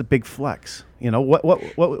too. That's a big flex.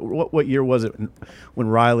 What year was it when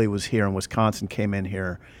Riley was here and Wisconsin came in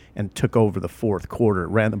here and took over the fourth quarter,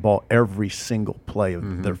 ran the ball every single play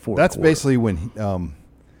of their fourth quarter? That's basically when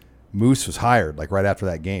Moose was hired, like right after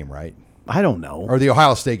that game, right? I don't know. Or the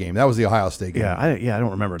Ohio State game. That was the Ohio State game. Yeah, I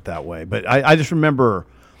don't remember it that way. But I just remember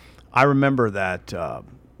that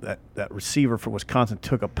that receiver for Wisconsin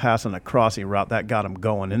took a pass on a crossing route that got him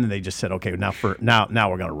going, and then they just said, okay, now we're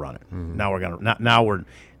going to run it. Mm-hmm.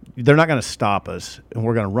 They're not going to stop us, and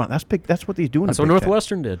we're going to run. That's big. That's what they're doing. That's what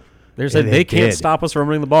Northwestern did. They said they can't stop us from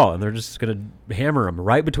running the ball, and they're just going to hammer them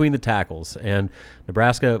right between the tackles. And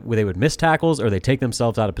Nebraska, they would miss tackles, or they take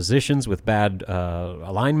themselves out of positions with bad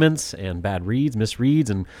alignments and bad reads, misreads,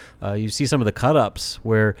 and you see some of the cut-ups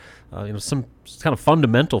where some kind of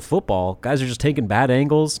fundamental football guys are just taking bad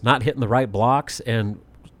angles, not hitting the right blocks, and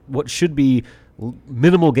what should be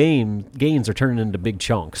minimal gains are turning into big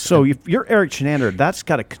chunks. So if you're Eric Chinander, that's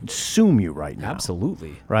got to consume you right now.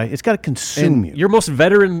 Absolutely. Right? It's got to consume you. Your most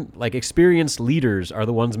veteran, experienced leaders are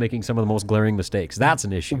the ones making some of the most glaring mistakes. That's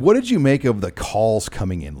an issue. What did you make of the calls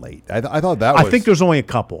coming in late? I thought that I think there's only a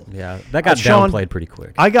couple. Yeah, that got downplayed pretty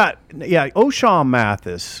quick. O'Shawn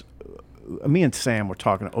Mathis. Me and Sam were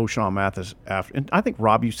talking to O'Shawn Mathis after, and I think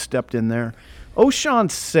Rob, you stepped in there. O'Shawn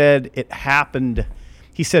said it happened.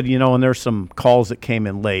 He said, and there's some calls that came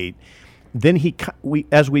in late. Then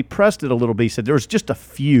as we pressed it a little bit, he said there was just a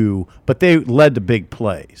few, but they led to big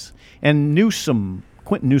plays. And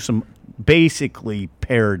Quentin Newsome basically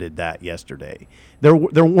parroted that yesterday. There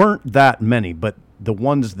weren't that many, but the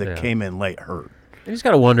ones that came in late hurt. You just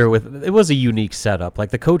got to wonder, it was a unique setup. Like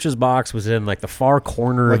the coach's box was in the far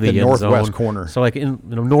corner of the end northwest zone. Corner. So in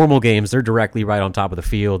normal games, they're directly right on top of the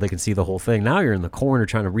field. They can see the whole thing. Now you're in the corner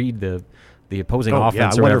trying to read the opposing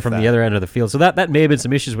offense or whatever from the other end of the field. So that may have been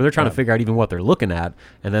some issues where they're trying to figure out even what they're looking at,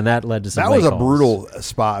 and then that led to some. That was a brutal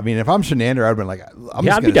spot. I mean, if I'm Chinander, I'd have been like,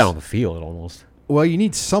 I'd be down on the field almost. Well, you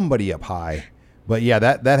need somebody up high, but yeah,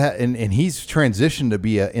 and he's transitioned to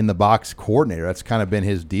be a in the box coordinator. That's kind of been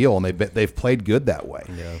his deal, and they've played good that way.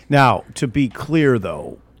 Yeah. Now, to be clear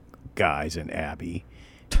though, guys and Abby,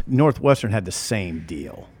 Northwestern had the same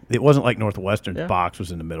deal. It wasn't like Northwestern's box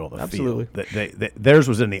was in the middle of the field. Theirs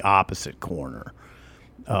was in the opposite corner.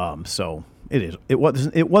 So it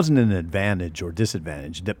wasn't an advantage or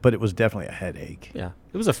disadvantage, but it was definitely a headache. Yeah,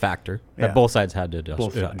 it was a factor that both sides had to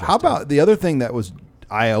adjust. How about the other thing that was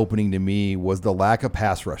eye-opening to me was the lack of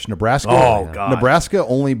pass rush. Nebraska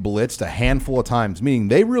only blitzed a handful of times, meaning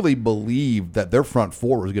they really believed that their front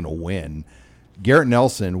four was going to win. Garrett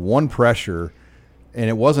Nelson, one pressure, and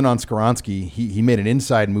it wasn't on Skoronski. He made an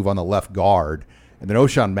inside move on the left guard. And then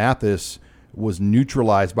O'Shawn Mathis was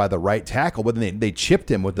neutralized by the right tackle, but then they chipped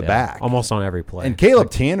him with the back. Almost on every play. And Caleb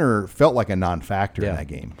Tanner felt like a non-factor in that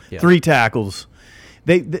game. Yeah. 3 tackles.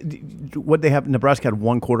 What they have? Nebraska had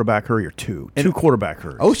one quarterback hurry or two quarterback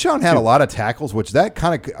hurries. O'Shawn had a lot of tackles, which that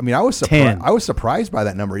kind of. I mean, I was surprised. I was surprised by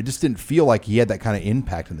that number. It just didn't feel like he had that kind of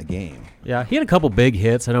impact in the game. Yeah, he had a couple big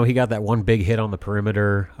hits. I know he got that one big hit on the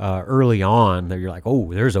perimeter early on. That you're like,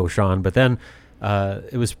 oh, there's O'Shawn. But then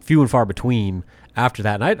it was few and far between after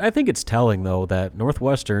that. And I think it's telling though that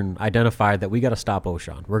Northwestern identified that we got to stop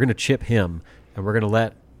O'Shawn. We're going to chip him, and we're going to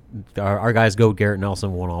let our guys go Garrett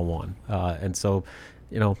Nelson one-on-one. And so.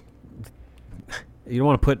 You don't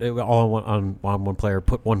want to put it all on one player,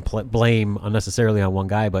 put blame unnecessarily on one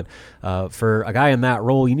guy, but for a guy in that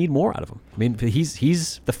role, you need more out of him. I mean,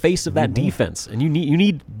 he's the face of that defense, and you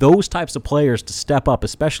need those types of players to step up,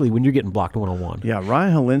 especially when you're getting blocked one-on-one. Yeah,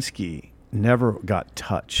 Ryan Helinski never got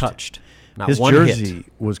touched. Not his one jersey hit.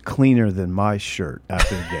 Was cleaner than my shirt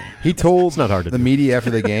after the game. He told it's not hard to the media after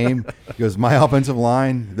the game, he goes, my offensive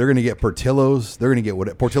line, they're going to get Portillo's. They're going to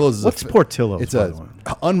get Portillo's is What's Portillo's? It's an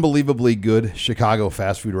unbelievably good Chicago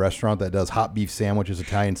fast food restaurant that does hot beef sandwiches,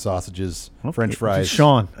 Italian sausages, French fries.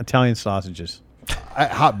 Sean, Italian sausages.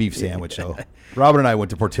 Hot beef sandwich, though. Robin and I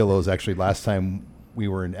went to Portillo's actually last time we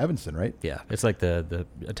were in Evanston, right? Yeah, it's like the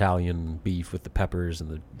Italian beef with the peppers and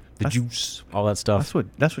the juice, all that stuff.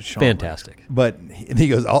 That's what Sean. Fantastic. Liked. But he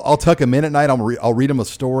goes, I'll tuck him in at night. I'll read him a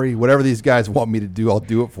story. Whatever these guys want me to do, I'll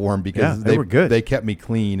do it for them because they were good. They kept me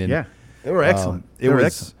clean. And they were excellent.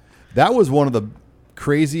 Excellent. That was one of the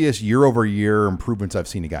craziest year-over-year improvements I've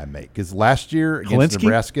seen a guy make. Because last year against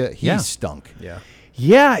Nebraska, he stunk. Yeah.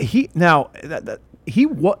 He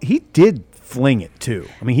did fling it too.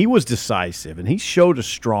 I mean, he was decisive and he showed a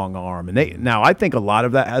strong arm. And now I think a lot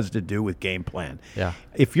of that has to do with game plan. Yeah.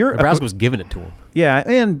 Nebraska was giving it to him. Yeah,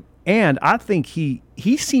 and I think he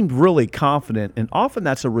seemed really confident, and often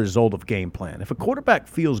that's a result of game plan. If a quarterback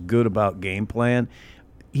feels good about game plan,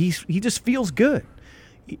 he just feels good.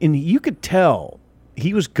 And you could tell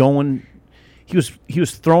he was throwing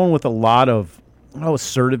with a lot of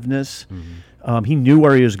assertiveness. Mm-hmm. He knew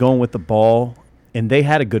where he was going with the ball. And they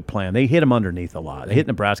had a good plan. They hit them underneath a lot. They hit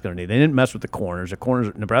Nebraska underneath. They didn't mess with the corners.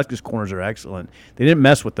 Nebraska's corners are excellent. They didn't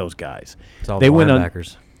mess with those guys. It's all they the went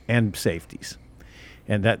linebackers. And safeties.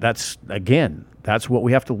 And that's what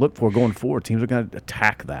we have to look for going forward. Teams are going to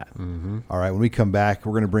attack that. Mm-hmm. All right, when we come back,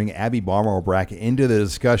 we're going to bring Abby Barmore-Brackett into the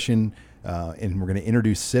discussion, and we're going to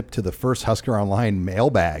introduce SIP to the first Husker Online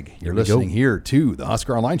mailbag. You're listening here to the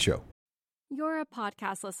Husker Online Show. You're a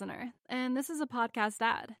podcast listener, and this is a podcast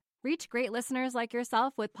ad. Reach great listeners like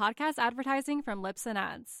yourself with podcast advertising from Libsyn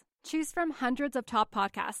Ads. Choose from hundreds of top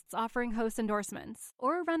podcasts offering host endorsements,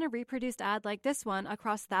 or run a reproduced ad like this one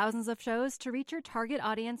across thousands of shows to reach your target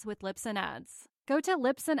audience with Libsyn Ads. Go to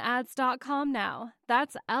libsynads.com now.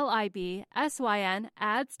 That's LIBSYN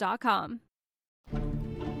ads.com.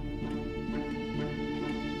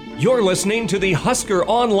 You're listening to the Husker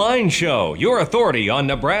Online Show, your authority on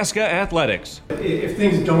Nebraska athletics. If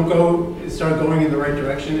things start going in the right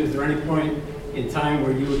direction, is there any point in time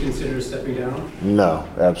where you would consider stepping down? No,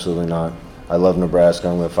 absolutely not. I love Nebraska.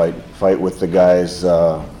 I'm going to fight with the guys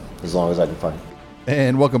as long as I can fight.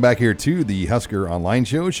 And welcome back here to the Husker Online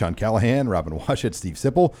Show. Sean Callahan, Robin Washut, Steve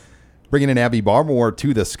Sipple, bringing in Abby Barmore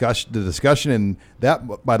to the discussion. And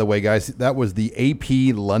that, by the way, guys, that was the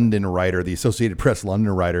AP London writer, the Associated Press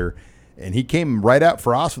London writer. And he came right out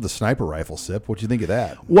Frost with a sniper rifle, Sip. What'd you think of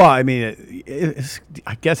that? Well, I mean,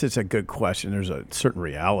 I guess it's a good question. There's a certain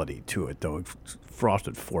reality to it, though. Frost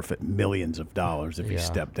would forfeit millions of dollars if he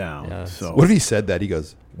stepped down. Yeah. So, what if he said that? He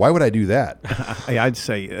goes, "Why would I do that?" I'd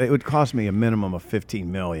say it would cost me a minimum of $15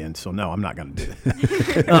 million. So no, I'm not going to do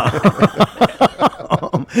that.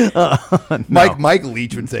 No. Mike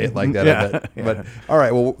Leach would say it like that. Yeah, I bet. yeah. But all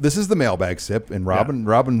right, well, this is the mailbag, Sip, and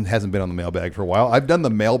Robin hasn't been on the mailbag for a while. I've done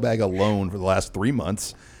the mailbag alone for the last 3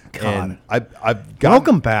 months. God. And I've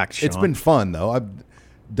Welcome back, Sean. It's been fun though. I've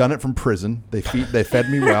done it from prison. They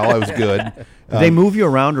fed me well. I was good. Did they move you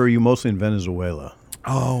around, or are you mostly in Venezuela?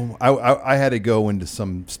 Oh, I had to go into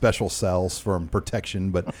some special cells from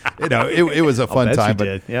protection, but it was a fun bet time. you But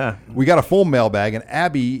did, yeah. We got a full mailbag, and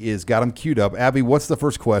Abby got them queued up. Abby, what's the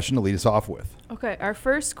first question to lead us off with? Okay, our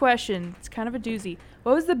first question, it's kind of a doozy.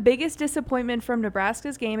 What was the biggest disappointment from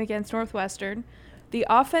Nebraska's game against Northwestern? The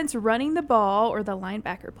offense running the ball or the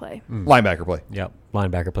linebacker play? Linebacker play. Yep,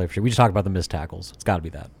 linebacker play for sure. We just talked about the missed tackles. It's got to be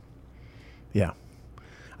that. Yeah.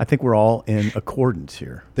 I think we're all in accordance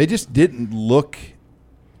here. They just didn't look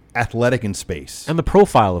athletic in space. And the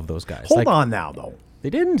profile of those guys. Hold on now, though. They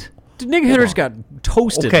didn't. Nick Henrich got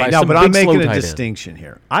toasted by some but big I'm making slow a tight end. distinction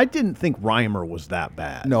here. I didn't think Reimer was that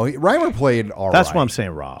bad. No, Reimer played all right. That's what I'm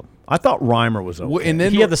saying, Rob. I thought Reimer was okay. Well, and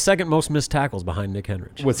then he had the second most missed tackles behind Nick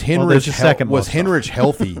Henrich. Was Henrich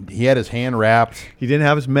healthy? He had his hand wrapped. He didn't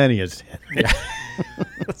have as many as.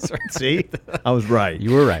 That's right. See, I was right.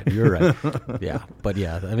 You were right. Yeah, but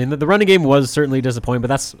yeah, I mean, the running game was certainly disappointing. But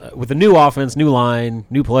that's with the new offense, new line,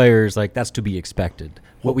 new players. Like that's to be expected.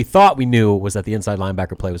 What we thought we knew was that the inside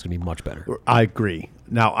linebacker play was going to be much better. I agree.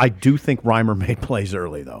 Now I do think Reimer made plays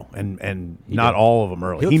early though, and not all of them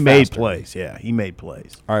early. He He made faster. plays. Yeah, he made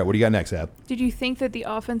plays. All right, what do you got next, Ab? Did you think that the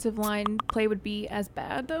offensive line play would be as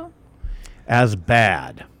bad, though? As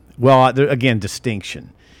bad. Well, again,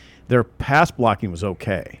 distinction. Their pass blocking was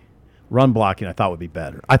okay. Run blocking, I thought would be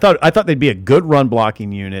better. I thought they'd be a good run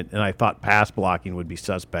blocking unit, and I thought pass blocking would be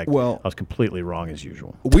suspect. Well, I was completely wrong as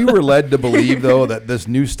usual. We were led to believe, though, that this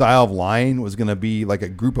new style of line was going to be like a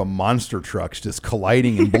group of monster trucks just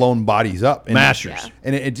colliding and blowing bodies up. And Mashers.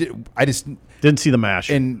 And I just didn't see the mash.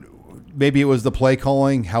 And maybe it was the play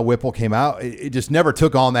calling, how Whipple came out. It just never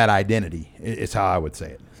took on that identity. It's how I would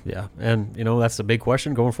say it. Yeah, and that's the big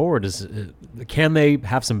question going forward is can they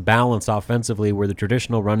have some balance offensively where the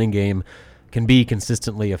traditional running game can be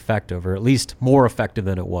consistently effective or at least more effective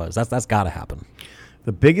than it was. That's got to happen.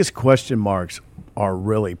 The biggest question marks are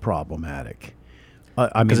really problematic.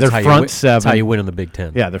 I mean, their front seven. That's how you win in the Big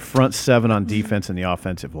Ten. Yeah, their front seven on defense and the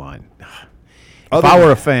offensive line. If I were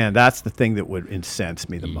a fan, that's the thing that would incense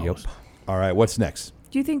me the most. All right, what's next?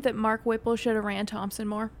 Do you think that Mark Whipple should have ran Thompson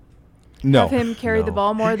more? No. Have him carry the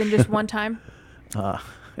ball more than just one time?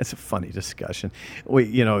 It's a funny discussion.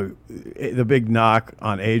 The big knock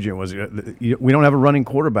on Adrian was we don't have a running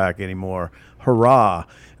quarterback anymore. Hurrah!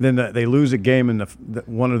 And then they lose a game, and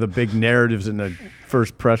one of the big narratives in the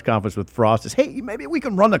first press conference with Frost is, "Hey, maybe we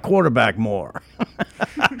can run the quarterback more."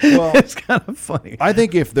 Well, it's kind of funny. I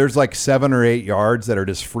think if there's like 7 or 8 yards that are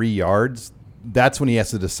just free yards, that's when he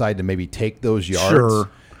has to decide to maybe take those yards.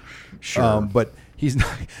 Sure. But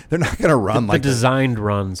they're not going to run the like designed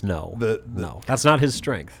runs. No, that's not his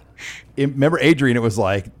strength. Remember Adrian? It was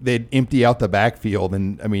like they'd empty out the backfield,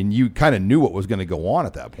 and I mean, you kind of knew what was going to go on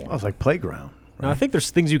at that point. It was like playground, Now, I think there's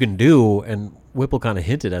things you can do, and Whipple kind of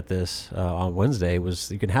hinted at this on Wednesday,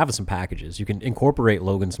 was you can have some packages. You can incorporate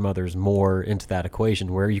Logan Smothers more into that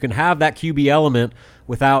equation where you can have that QB element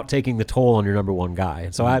without taking the toll on your number one guy.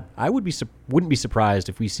 And so I wouldn't be surprised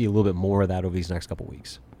if we see a little bit more of that over these next couple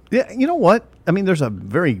weeks. Yeah, you know what? I mean, there's a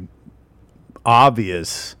very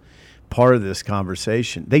obvious part of this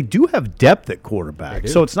conversation. They do have depth at quarterback,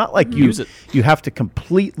 so it's not like you have to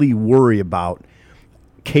completely worry about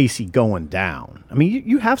Casey going down. I mean,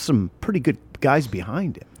 you have some pretty good guys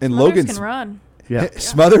behind him. And Smothers Logan's can run. Yeah.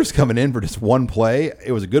 Smothers coming in for just one play.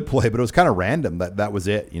 It was a good play, but it was kind of random. That was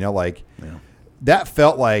it. That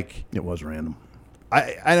felt like it was random.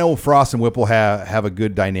 I know Frost and Whipple have a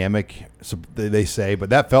good dynamic, so they say,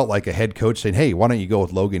 but that felt like a head coach saying, "Hey, why don't you go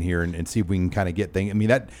with Logan here and see if we can kind of get things." I mean,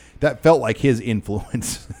 that felt like his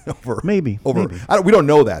influence over. Maybe. We don't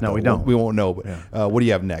know that. No, though. we don't. We won't know. But what do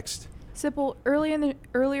you have next? Sipple,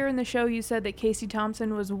 earlier in the show, you said that Casey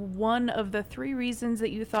Thompson was one of the 3 reasons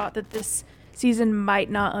that you thought that this season might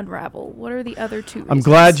not unravel. What are the other 2 reasons? I'm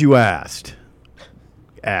glad you asked,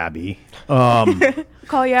 Abby.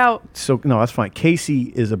 Call you out. So, no, that's fine.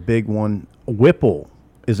 Casey is a big one. Whipple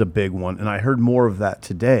is a big one, and I heard more of that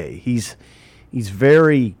today. He's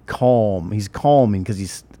very calm. He's calming because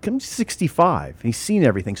he's 65. He's seen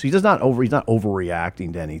everything, so he's not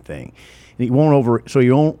overreacting to anything. And he won't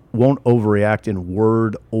overreact in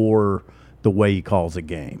word or the way he calls a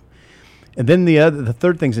game. And then the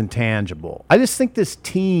third thing's intangible. I just think this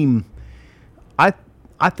team, I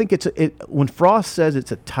think when Frost says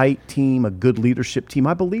it's a tight team, a good leadership team,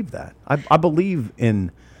 I believe that. I believe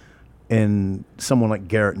in someone like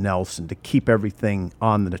Garrett Nelson to keep everything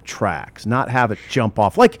on the tracks, not have it jump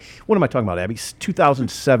off. Like, what am I talking about, Abby?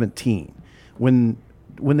 2017, when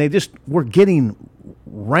they just were getting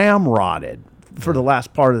ramrodded for the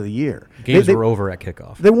last part of the year. Games were over at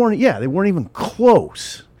kickoff. They weren't even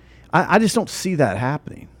close. I just don't see that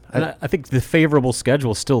happening. And I think the favorable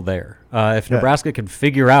schedule is still there. If Nebraska can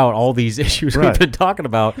figure out all these issues we've been talking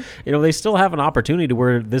about, they still have an opportunity to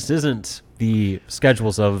where this isn't the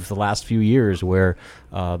schedules of the last few years where,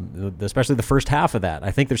 especially the first half of that.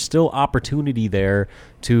 I think there's still opportunity there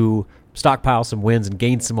to stockpile some wins and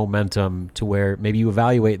gain some momentum to where maybe you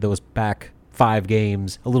evaluate those back 5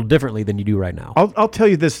 games a little differently than you do right now. I'll tell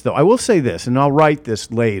you this, though. I will say this, and I'll write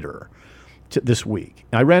this later. This week,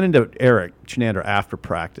 I ran into Eric Chenander after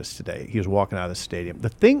practice today. He was walking out of the stadium. The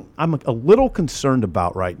thing I'm a little concerned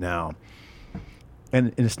about right now,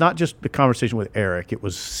 and it's not just the conversation with Eric, it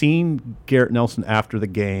was seeing Garrett Nelson after the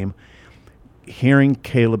game, hearing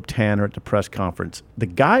Caleb Tanner at the press conference. The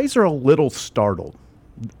guys are a little startled.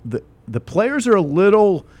 The players are a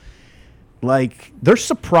little they're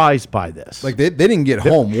surprised by this. Like they didn't get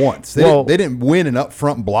home once. They didn't win an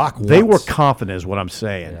upfront block once. They were confident is what I'm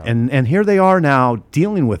saying. Yeah. And here they are now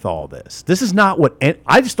dealing with all this. This is not what –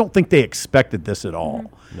 I just don't think they expected this at all.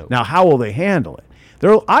 Mm-hmm. Nope. Now, how will they handle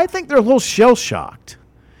it? I think they're a little shell-shocked.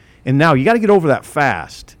 And now you got to get over that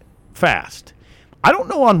fast. I don't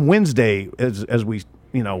know on Wednesday as we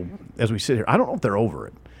sit here. I don't know if they're over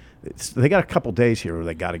it. They got a couple days here where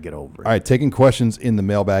they got to get over it. All right, taking questions in the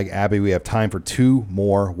mailbag. Abby, we have time for 2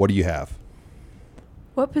 more. What do you have?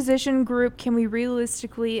 What position group can we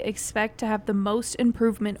realistically expect to have the most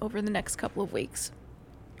improvement over the next couple of weeks?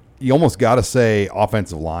 You almost got to say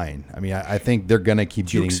offensive line. I mean, I think they're going to keep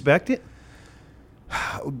getting. Do you expect it?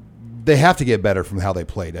 They have to get better from how they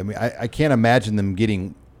played. I mean, I can't imagine them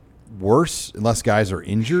getting worse unless guys are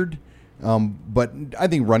injured. But I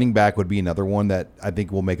think running back would be another one that I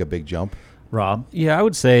think will make a big jump. Rob? Yeah, I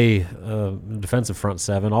would say defensive front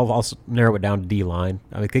 7. I'll narrow it down to D-line.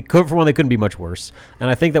 I mean, they couldn't be much worse. And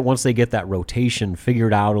I think that once they get that rotation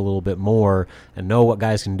figured out a little bit more and know what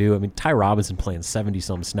guys can do, I mean, Ty Robinson playing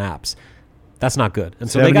 70-some snaps, that's not good. And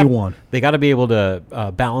so 71. They got to be able to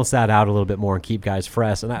balance that out a little bit more and keep guys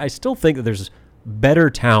fresh. And I still think that there's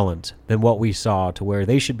better talent than what we saw to where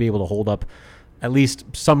they should be able to hold up at least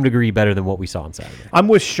some degree better than what we saw on Saturday. I'm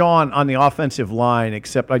with Sean on the offensive line,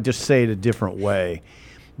 except I just say it a different way.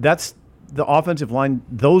 That's the offensive line.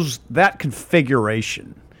 That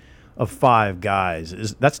configuration of 5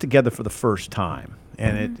 guys that's together for the first time,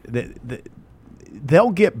 and they'll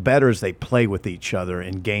get better as they play with each other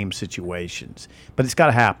in game situations. But it's got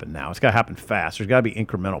to happen now. It's got to happen fast. There's got to be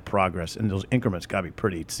incremental progress, and those increments got to be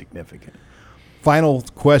pretty significant. Final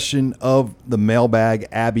question of the mailbag,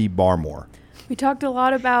 Abby Barmore. We talked a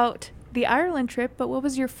lot about the Ireland trip, but what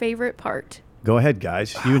was your favorite part? Go ahead,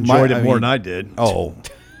 guys. You enjoyed it more than I did. Oh.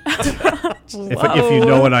 if you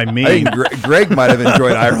know what I mean. I think Greg might have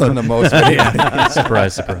enjoyed Ireland the most.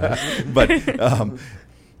 Surprise. But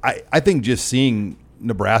I think just seeing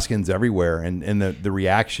Nebraskans everywhere, and the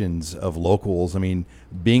reactions of locals. I mean,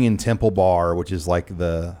 being in Temple Bar, which is like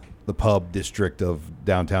the pub district of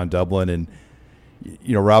downtown Dublin, and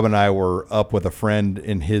Rob and I were up with a friend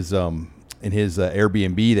in his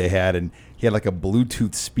Airbnb they had, and he had like a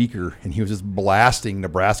Bluetooth speaker, and he was just blasting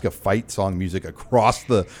Nebraska fight song music across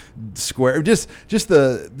the square. Just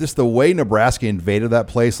the way Nebraska invaded that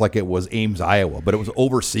place like it was Ames, Iowa, but it was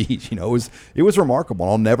overseas. It was remarkable.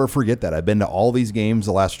 I'll never forget that. I've been to all these games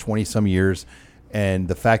the last 20 some years, and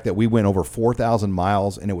the fact that we went over 4,000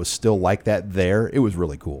 miles and it was still like that there, it was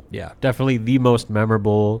really cool. Yeah, definitely the most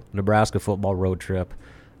memorable Nebraska football road trip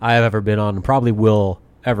I have ever been on, and probably will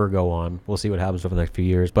ever go on. We'll see what happens over the next few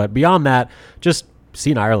years. But beyond that, just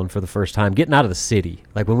seeing Ireland for the first time, getting out of the city.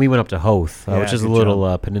 Like when we went up to Howth, which is a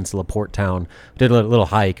little peninsula port town, did a little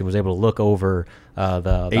hike and was able to look over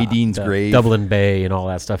the Aideen's grave, Dublin Bay, and all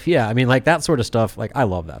that stuff. Yeah, I mean, like that sort of stuff. Like I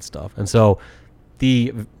love that stuff, and so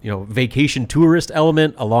the vacation tourist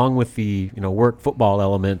element along with the work football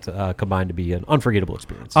element combined to be an unforgettable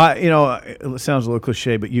experience. It sounds a little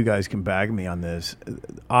cliche, but you guys can bag me on this.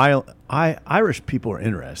 Irish people are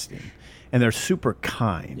interesting, and they're super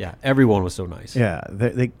kind. Yeah, everyone was so nice. Yeah,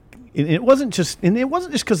 it wasn't just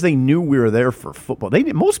because they knew we were there for football.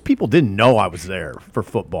 Most people didn't know I was there for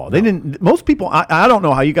football. They didn't. Most people. I don't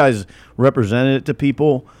know how you guys represented it to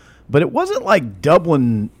people, but it wasn't like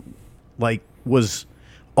Dublin, was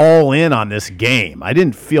all in on this game. I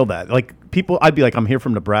didn't feel that. Like people, I'd be like, I'm here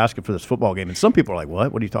from Nebraska for this football game, and some people are like,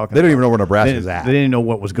 what? What are you talking about? They don't even know where Nebraska's at. They didn't know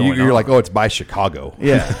what was going on. You're like, oh, it's by Chicago.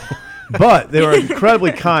 Yeah. But they were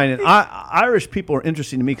incredibly kind, and Irish people are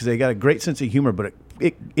interesting to me because they got a great sense of humor, but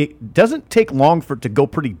it doesn't take long for it to go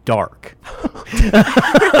pretty dark.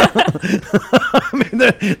 I mean,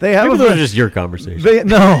 they have those are just your conversation.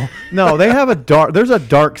 No, they have there's a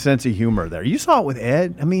dark sense of humor there. You saw it with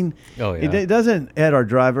Ed. I mean, it doesn't, Ed, our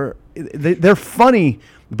driver, they're funny,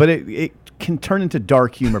 but it can turn into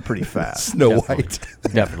dark humor pretty fast. Snow White.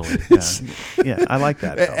 Definitely. Yeah, I like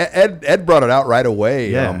that. Ed brought it out right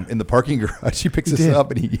away in the parking garage. He picks us up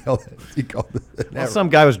and he yelled at us. He called it. Some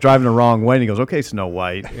guy was driving the wrong way and he goes, okay, Snow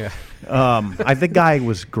White. Yeah. I think guy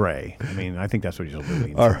was gray. I mean, I think that's what he's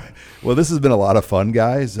alluding to. All right. Well, this has been a lot of fun,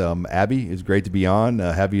 guys. Abby, it's great to be on.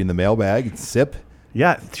 Have you in the mailbag. Sip.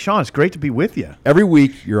 Yeah, Sean, it's great to be with you. Every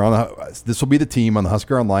week, you're on this will be the team on the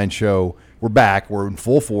Husker Online show. We're back. We're in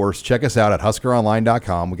full force. Check us out at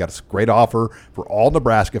HuskerOnline.com. We got a great offer for all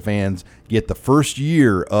Nebraska fans. Get the first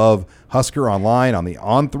year of Husker Online on the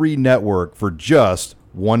On3 network for just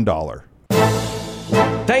 $1.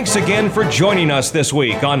 Thanks again for joining us this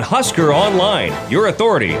week on Husker Online, your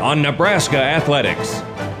authority on Nebraska athletics.